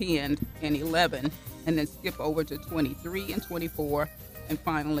verse 10 and 11. And then skip over to 23 and 24. And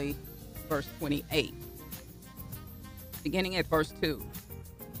finally, verse 28. Beginning at verse 2.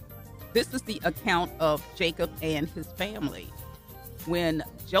 This is the account of Jacob and his family. When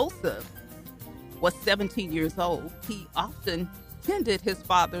Joseph was 17 years old, he often tended his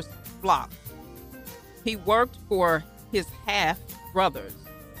father's flock. He worked for his half-brothers,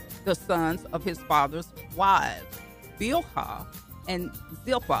 the sons of his father's wives, Bilhah and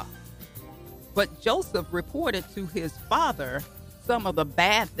Zilpah. But Joseph reported to his father some of the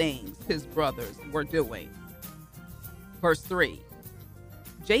bad things his brothers were doing. Verse 3.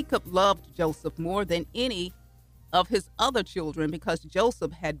 Jacob loved Joseph more than any of his other children because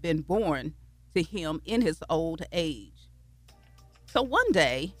Joseph had been born to him in his old age. So one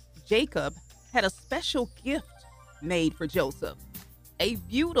day, Jacob had a special gift made for Joseph, a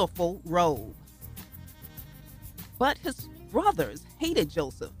beautiful robe. But his brothers hated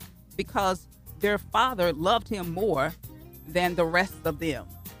Joseph because their father loved him more than the rest of them.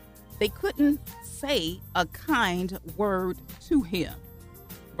 They couldn't say a kind word to him.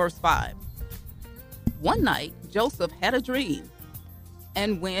 Verse 5. One night, Joseph had a dream,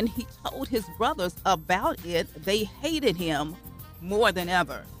 and when he told his brothers about it, they hated him more than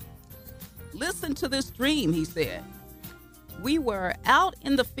ever. Listen to this dream, he said. We were out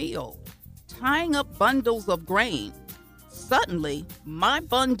in the field, tying up bundles of grain. Suddenly, my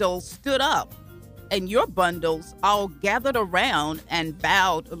bundles stood up, and your bundles all gathered around and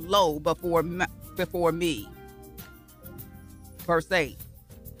bowed low before me. Verse 8.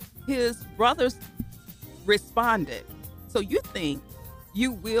 His brothers responded, so you think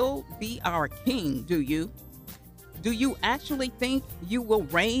you will be our king, do you? Do you actually think you will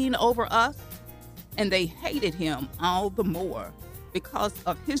reign over us? And they hated him all the more because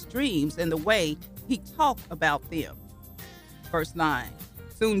of his dreams and the way he talked about them. Verse 9.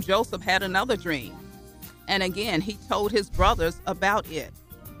 Soon Joseph had another dream, and again he told his brothers about it.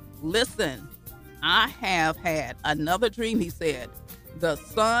 Listen, I have had another dream, he said. The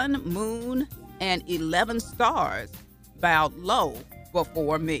sun, moon, and 11 stars bowed low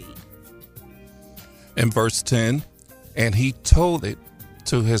before me. In verse 10, and he told it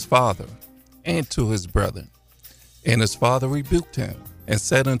to his father and to his brethren. And his father rebuked him and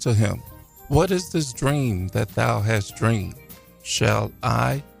said unto him, What is this dream that thou hast dreamed? Shall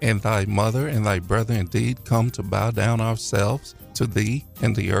I and thy mother and thy brother indeed come to bow down ourselves to thee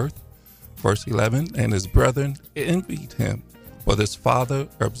in the earth? Verse 11, and his brethren envied him, but his father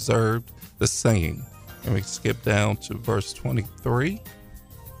observed the saying. And we skip down to verse 23.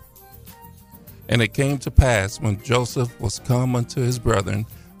 And it came to pass when Joseph was come unto his brethren,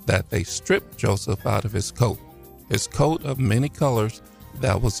 that they stripped Joseph out of his coat of many colors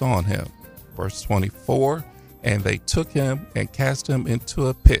that was on him. Verse 24, and they took him and cast him into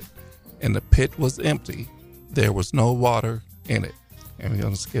a pit, and the pit was empty. There was no water in it. And we're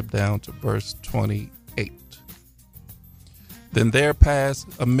going to skip down to verse 28. Then there passed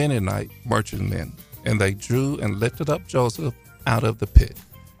a Midianite merchantmen, and they drew and lifted up Joseph out of the pit,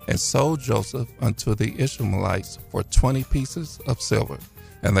 and sold Joseph unto the Ishmaelites for 20 pieces of silver.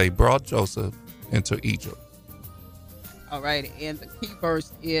 And they brought Joseph into Egypt. All right, and the key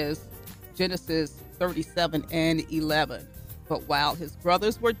verse is Genesis 37 and 11. But while his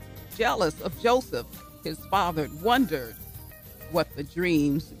brothers were jealous of Joseph, his father wondered what the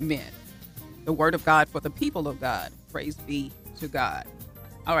dreams meant. The word of God for the people of God. Praise be to God.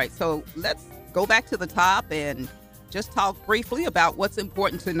 All right, so let's go back to the top and just talk briefly about what's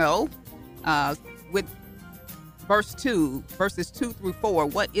important to know. With verses 2 through 4.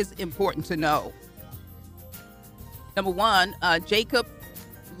 What is important to know? Number one, Jacob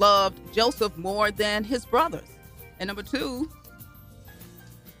loved Joseph more than his brothers. And number two,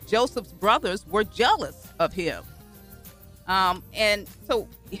 Joseph's brothers were jealous of him. And so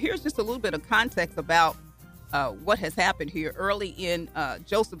here's just a little bit of context about what has happened here. Early in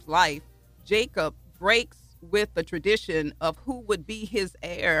Joseph's life, Jacob breaks with the tradition of who would be his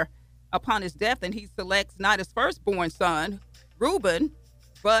heir upon his death, and he selects not his firstborn son, Reuben,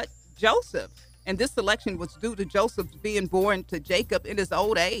 but Joseph. And this selection was due to Joseph being born to Jacob in his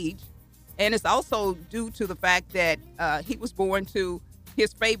old age. And it's also due to the fact that he was born to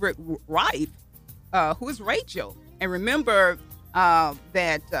his favorite wife, who is Rachel. And remember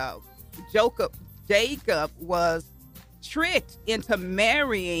that Jacob was tricked into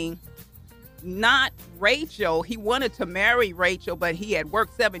marrying not Rachel. He wanted to marry Rachel, but he had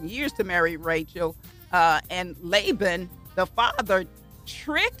worked 7 years to marry Rachel. And Laban, the father,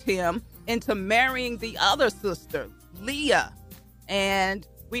 tricked him into marrying the other sister, Leah. And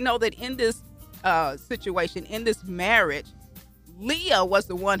we know that in this situation, in this marriage, Leah was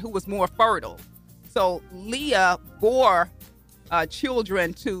the one who was more fertile. So Leah bore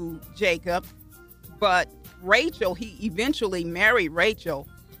children to Jacob, but Rachel, he eventually married Rachel.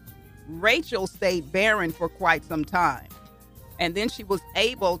 Rachel stayed barren for quite some time. And then she was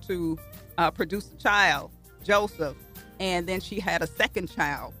able to produce a child, Joseph, and then she had a second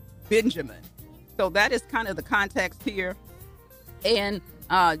child, Benjamin. So that is kind of the context here. And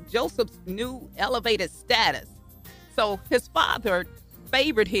Joseph's new elevated status. So his father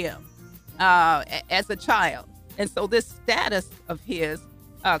favored him as a child. And so this status of his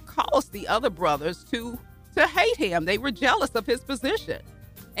caused the other brothers to hate him. They were jealous of his position.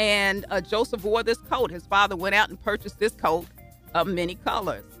 And Joseph wore this coat. His father went out and purchased this coat of many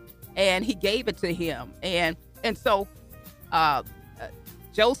colors, and he gave it to him. And so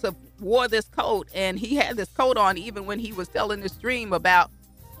Joseph wore this coat, and he had this coat on even when he was telling this dream about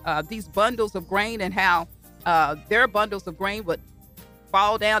these bundles of grain and how their bundles of grain would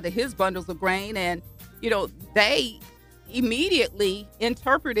fall down to his bundles of grain. And, they immediately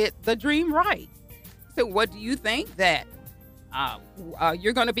interpreted the dream right. So what do you think, that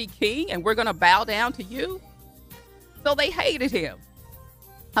you're going to be king and we're going to bow down to you? So they hated him.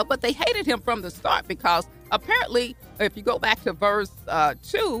 But they hated him from the start, because apparently, if you go back to verse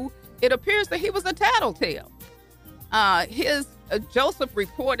 2, it appears that he was a tattletale. Joseph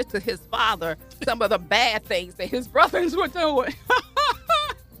reported to his father some of the bad things that his brothers were doing.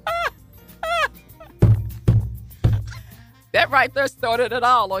 That right there started it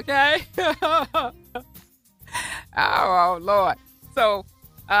all, okay? Oh, Lord. So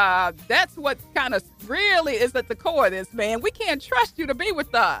that's what kind of really is at the core of this, man. We can't trust you to be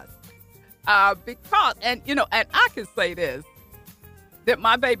with us. Because, and I can say this, that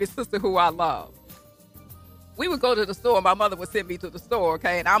my baby sister, who I love, we would go to the store. My mother would send me to the store,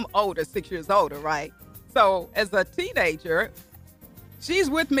 okay? And I'm older, 6 years older, right? So as a teenager, she's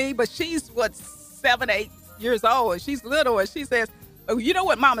with me, but she's 7, 8 years old, and she's little, and she says, "Oh, you know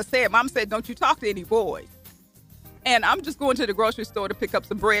what Mama said? Mama said, don't you talk to any boys." And I'm just going to the grocery store to pick up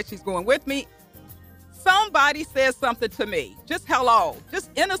some bread. She's going with me. Somebody says something to me. Just hello. Just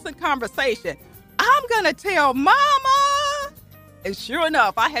innocent conversation. I'm going to tell Mama. And sure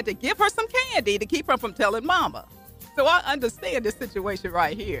enough, I had to give her some candy to keep her from telling Mama. So I understand this situation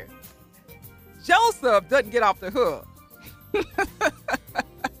right here. Joseph doesn't get off the hook.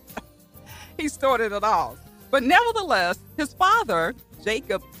 He started it all. But nevertheless, his father,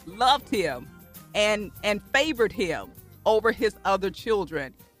 Jacob, loved him and favored him over his other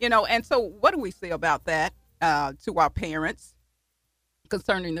children. And so what do we say about that to our parents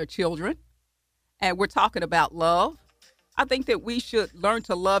concerning their children? And we're talking about love. I think that we should learn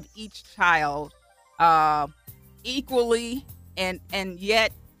to love each child equally and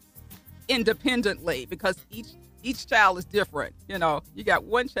yet independently, because each child is different. You got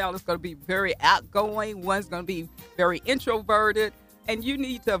one child that's going to be very outgoing, one's going to be very introverted, and you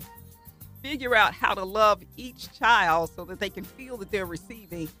need to figure out how to love each child so that they can feel that they're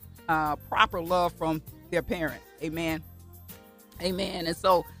receiving proper love from their parents. Amen. Amen. And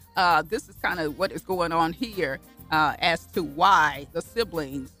so this is kind of what is going on here as to why the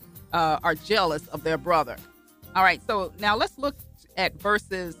siblings are jealous of their brother. All right, so now let's look at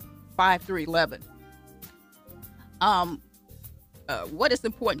verses 5 through 11. What is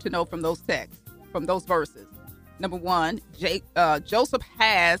important to know from those texts, from those verses? Number one, Joseph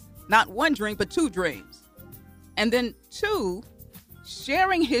has not one dream, but two dreams. And then two,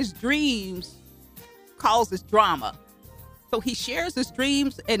 sharing his dreams causes drama. So he shares his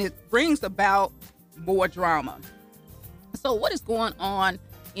dreams, and it brings about more drama. So what is going on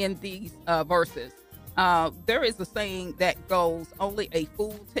in these verses? There is a saying that goes, only a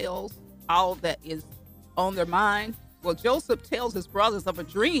fool tells all that is on their mind. Well, Joseph tells his brothers of a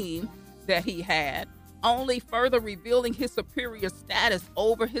dream that he had, only further revealing his superior status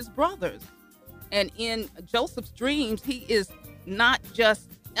over his brothers. And in Joseph's dreams, he is not just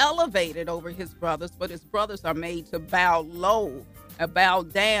elevated over his brothers, but his brothers are made to bow low, bow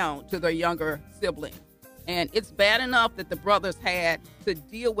down to their younger sibling. And it's bad enough that the brothers had to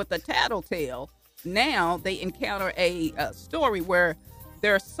deal with a tattletale. Now they encounter a story where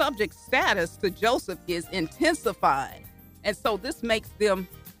their subject status to Joseph is intensified. And so this makes them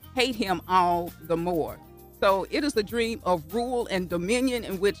hate him all the more. So it is a dream of rule and dominion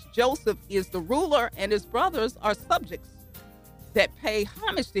in which Joseph is the ruler and his brothers are subjects that pay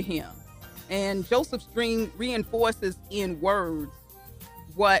homage to him. And Joseph's dream reinforces in words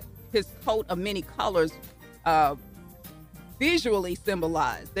what his coat of many colors visually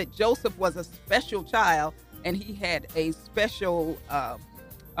symbolized, that Joseph was a special child and he had a special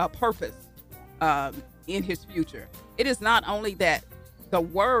purpose in his future. It is not only that the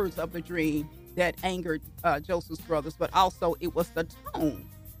words of the dream that angered Joseph's brothers, but also it was the tone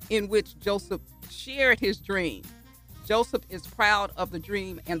in which Joseph shared his dream. Joseph is proud of the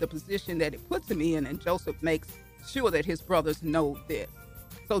dream and the position that it puts him in, and Joseph makes sure that his brothers know this.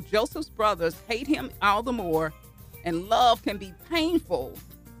 So Joseph's brothers hate him all the more, and love can be painful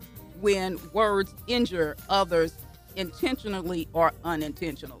when words injure others intentionally or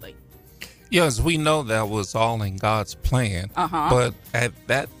unintentionally. Yes, we know that was all in God's plan. But at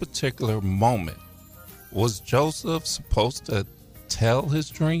that particular moment, was Joseph supposed to tell his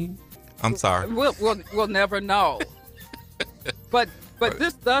dream? I'm sorry. We'll never know. But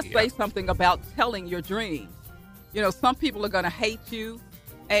this does say something about telling your dream. You know, some people are going to hate you,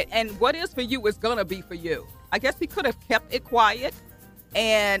 and what is for you is going to be for you. I guess he could have kept it quiet,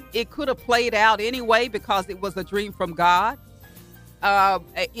 and it could have played out anyway because it was a dream from God.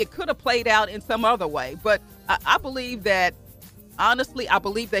 It could have played out in some other way, but I believe that, honestly, I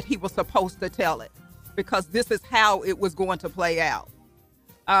believe that he was supposed to tell it because this is how it was going to play out.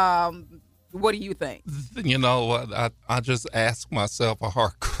 What do you think? You know, I just asked myself a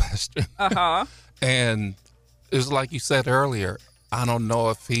hard question. And it was like you said earlier, I don't know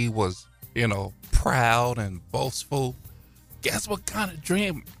if he was, you know, proud and boastful. Guess what kind of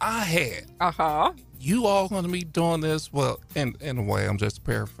dream I had? You all going to be doing this? Well, in a way, I'm just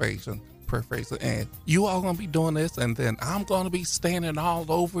paraphrasing. And you all going to be doing this, and then I'm going to be standing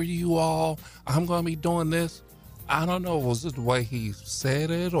all over you all. I'm going to be doing this. I don't know, was it the way he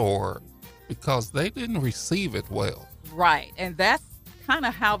said it or because they didn't receive it well? Right, and that's kind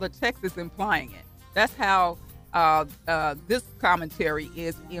of how the text is implying it. That's how this commentary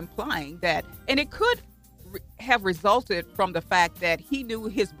is implying that. And it could have resulted from the fact that he knew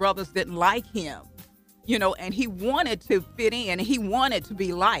his brothers didn't like him, you know, and he wanted to fit in, he wanted to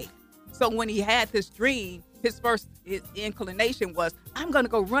be liked. So when he had this dream, his first inclination was, I'm going to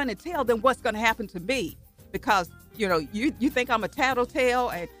go run and tell them what's going to happen to me because, you know, you think I'm a tattletale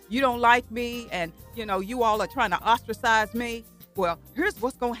and you don't like me and, you know, you all are trying to ostracize me. Well, here's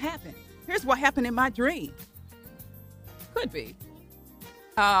what's going to happen. Here's what happened in my dream. Could be.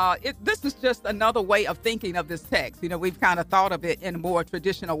 This is just another way of thinking of this text. You know, we've kind of thought of it in a more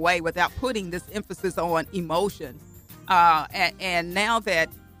traditional way without putting this emphasis on emotion. And now that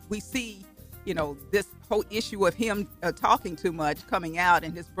we see, you know, this whole issue of him talking too much coming out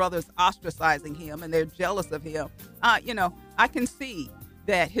and his brothers ostracizing him and they're jealous of him, you know, I can see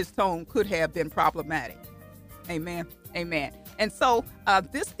that his tone could have been problematic. Amen. Amen. And so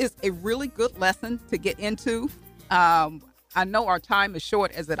this is a really good lesson to get into. I know our time is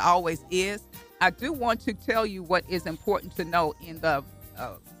short, as it always is. I do want to tell you what is important to know in the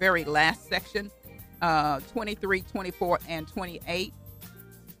very last section, 23, 24, and 28.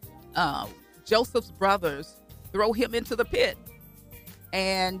 Joseph's brothers throw him into the pit,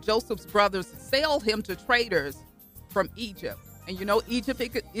 and Joseph's brothers sell him to traders from Egypt. And you know, Egypt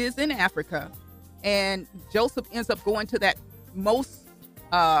is in Africa, and Joseph ends up going to that most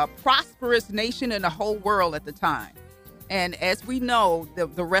prosperous nation in the whole world at the time. And as we know,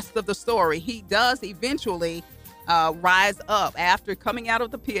 the rest of the story, he does eventually rise up. After coming out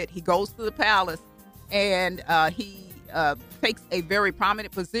of the pit, he goes to the palace, and he takes a very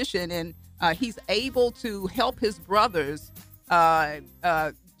prominent position, and he's able to help his brothers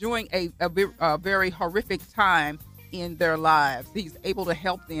during a very horrific time in their lives. He's able to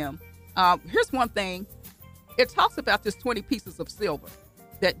help them. Here's one thing. It talks about this 20 pieces of silver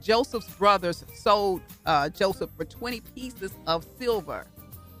that Joseph's brothers sold Joseph for 20 pieces of silver.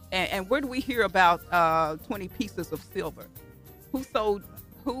 And where do we hear about 20 pieces of silver? Who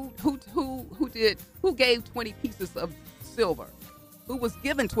gave 20 pieces of silver? Who was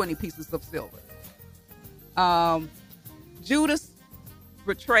given 20 pieces of silver? Judas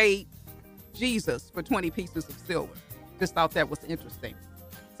betrayed Jesus for 20 pieces of silver. Just thought that was interesting.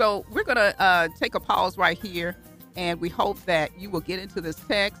 So we're going to take a pause right here, and we hope that you will get into this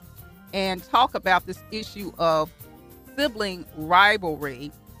text and talk about this issue of sibling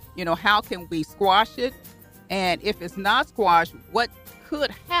rivalry. You know, how can we squash it? And if it's not squashed, what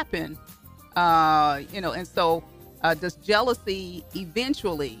could happen? And so does jealousy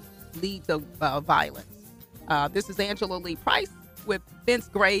eventually lead to violence? This is Angela Lee Price with Vince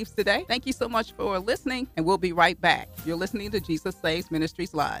Graves today. Thank you so much for listening, and we'll be right back. You're listening to Jesus Saves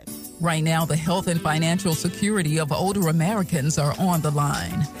Ministries Live. Right now, the health and financial security of older Americans are on the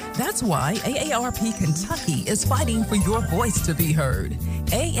line. That's why AARP Kentucky is fighting for your voice to be heard.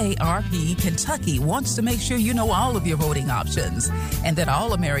 AARP Kentucky wants to make sure you know all of your voting options and that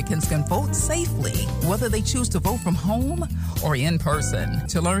all Americans can vote safely, whether they choose to vote from home or in person.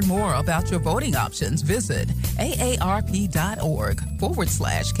 To learn more about your voting options, visit aarp.org/KY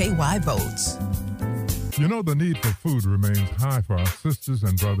votes. You know, the need for food remains high for our sisters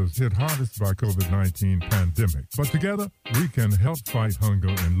and brothers hit hardest by COVID-19 pandemic. But together, we can help fight hunger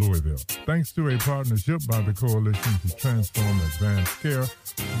in Louisville. Thanks to a partnership by the Coalition to Transform Advanced Care,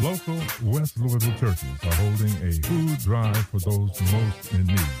 local West Louisville churches are holding a food drive for those most in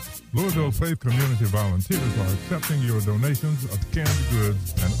need. Louisville Faith Community volunteers are accepting your donations of canned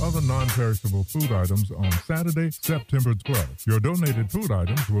goods and other non-perishable food items on Saturday, September 12th. Your donated food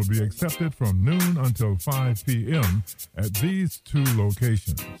items will be accepted from noon until 5 p.m. at these two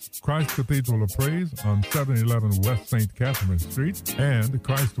locations: Christ Cathedral of Praise on 711 West St. Catherine Street and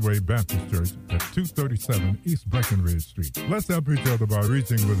Christ Way Baptist Church at 237 East Breckenridge Street. Let's help each other by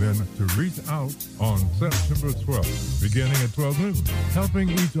reaching within to reach out on September 12th, beginning at 12 noon. Helping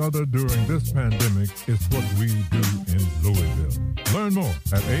each other during this pandemic is what we do in Louisville. Learn more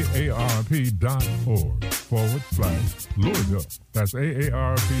at aarp.org/Louisville. That's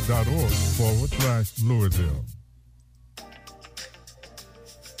aarp.org/Louisville.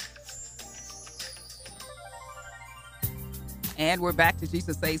 And we're back to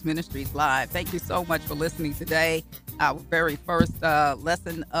Jesus Saves Ministries Live. Thank you so much for listening today. Our very first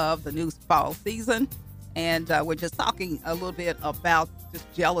lesson of the new fall season. And we're just talking a little bit about just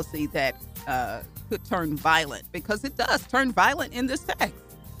jealousy that could turn violent, because it does turn violent in this text.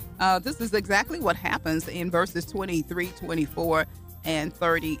 This is exactly what happens in verses 23, 24, and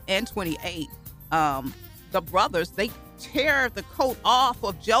 30, and 28. The brothers, they tear the coat off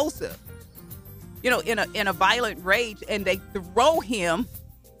of Joseph, in a violent rage, and they throw him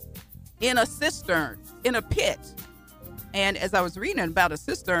in a cistern, in a pit. And as I was reading about a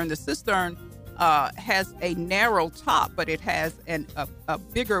cistern, the cistern has a narrow top, but it has a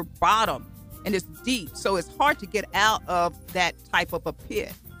bigger bottom, and it's deep, so it's hard to get out of that type of a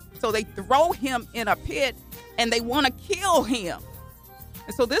pit. So they throw him in a pit, and they want to kill him.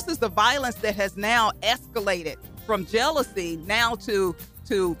 And so this is the violence that has now escalated from jealousy now to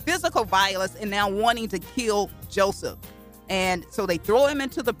physical violence, and now wanting to kill Joseph. And so they throw him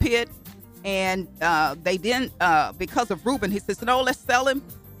into the pit, and they then, because of Reuben, he says, no, let's sell him.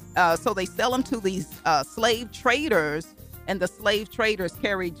 So they sell him to these slave traders, and the slave traders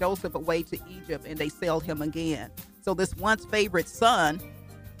carry Joseph away to Egypt, and they sell him again. So this once favorite son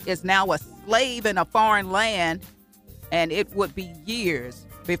is now a slave in a foreign land, and it would be years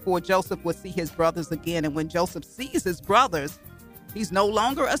before Joseph would see his brothers again. And when Joseph sees his brothers, he's no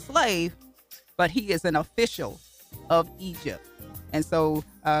longer a slave, but he is an official of Egypt. And so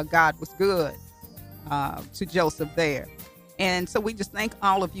God was good to Joseph there. And so we just thank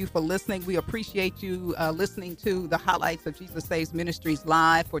all of you for listening. We appreciate you listening to the highlights of Jesus Saves Ministries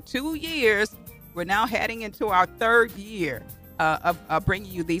Live for 2 years. We're now heading into our third year of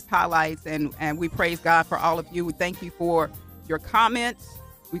bringing you these highlights, and we praise God for all of you. We thank you for your comments.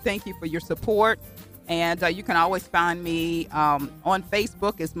 We thank you for your support. And you can always find me on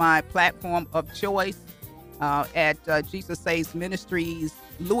Facebook is my platform of choice, at Jesus Saves Ministries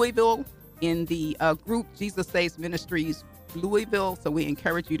Louisville, in the group Jesus Saves Ministries Louisville. So we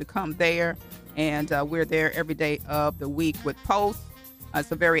encourage you to come there, and we're there every day of the week with posts.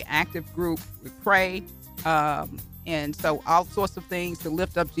 It's a very active group. We pray, and so all sorts of things to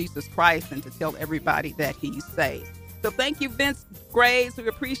lift up Jesus Christ and to tell everybody that he's saved. So thank you, Vince Graves. We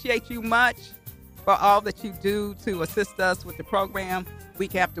appreciate you much for all that you do to assist us with the program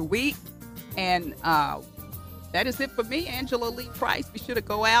week after week. And that is it for me, Angela Lee Price. Be sure to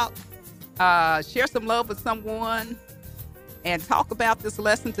go out, share some love with someone, and talk about this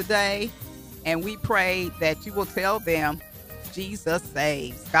lesson today. And we pray that you will tell them Jesus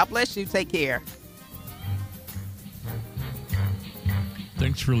saves. God bless you. Take care.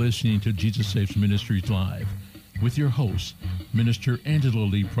 Thanks for listening to Jesus Saves Ministries Live with your host, Minister Angela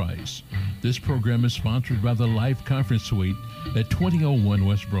Lee Price. This program is sponsored by the Life Conference Suite at 2001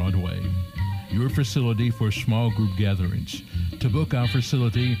 West Broadway, your facility for small group gatherings. To book our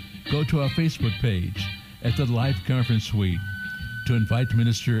facility, go to our Facebook page at the Life Conference Suite. To invite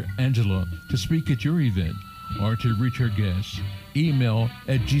Minister Angela to speak at your event or to reach her guests, email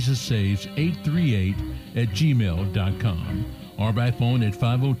at jesussaved838@gmail.com or by phone at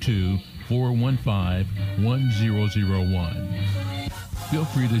 502-415-1001. Feel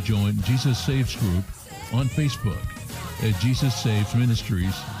free to join Jesus Saves Group on Facebook at Jesus Saves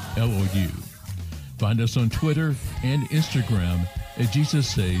Ministries, LOU. Find us on Twitter and Instagram at Jesus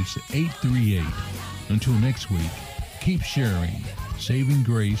Saves 838. Until next week, keep sharing saving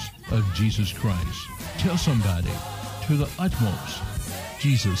grace of Jesus Christ. Tell somebody to the utmost,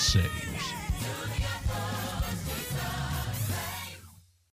 Jesus saves.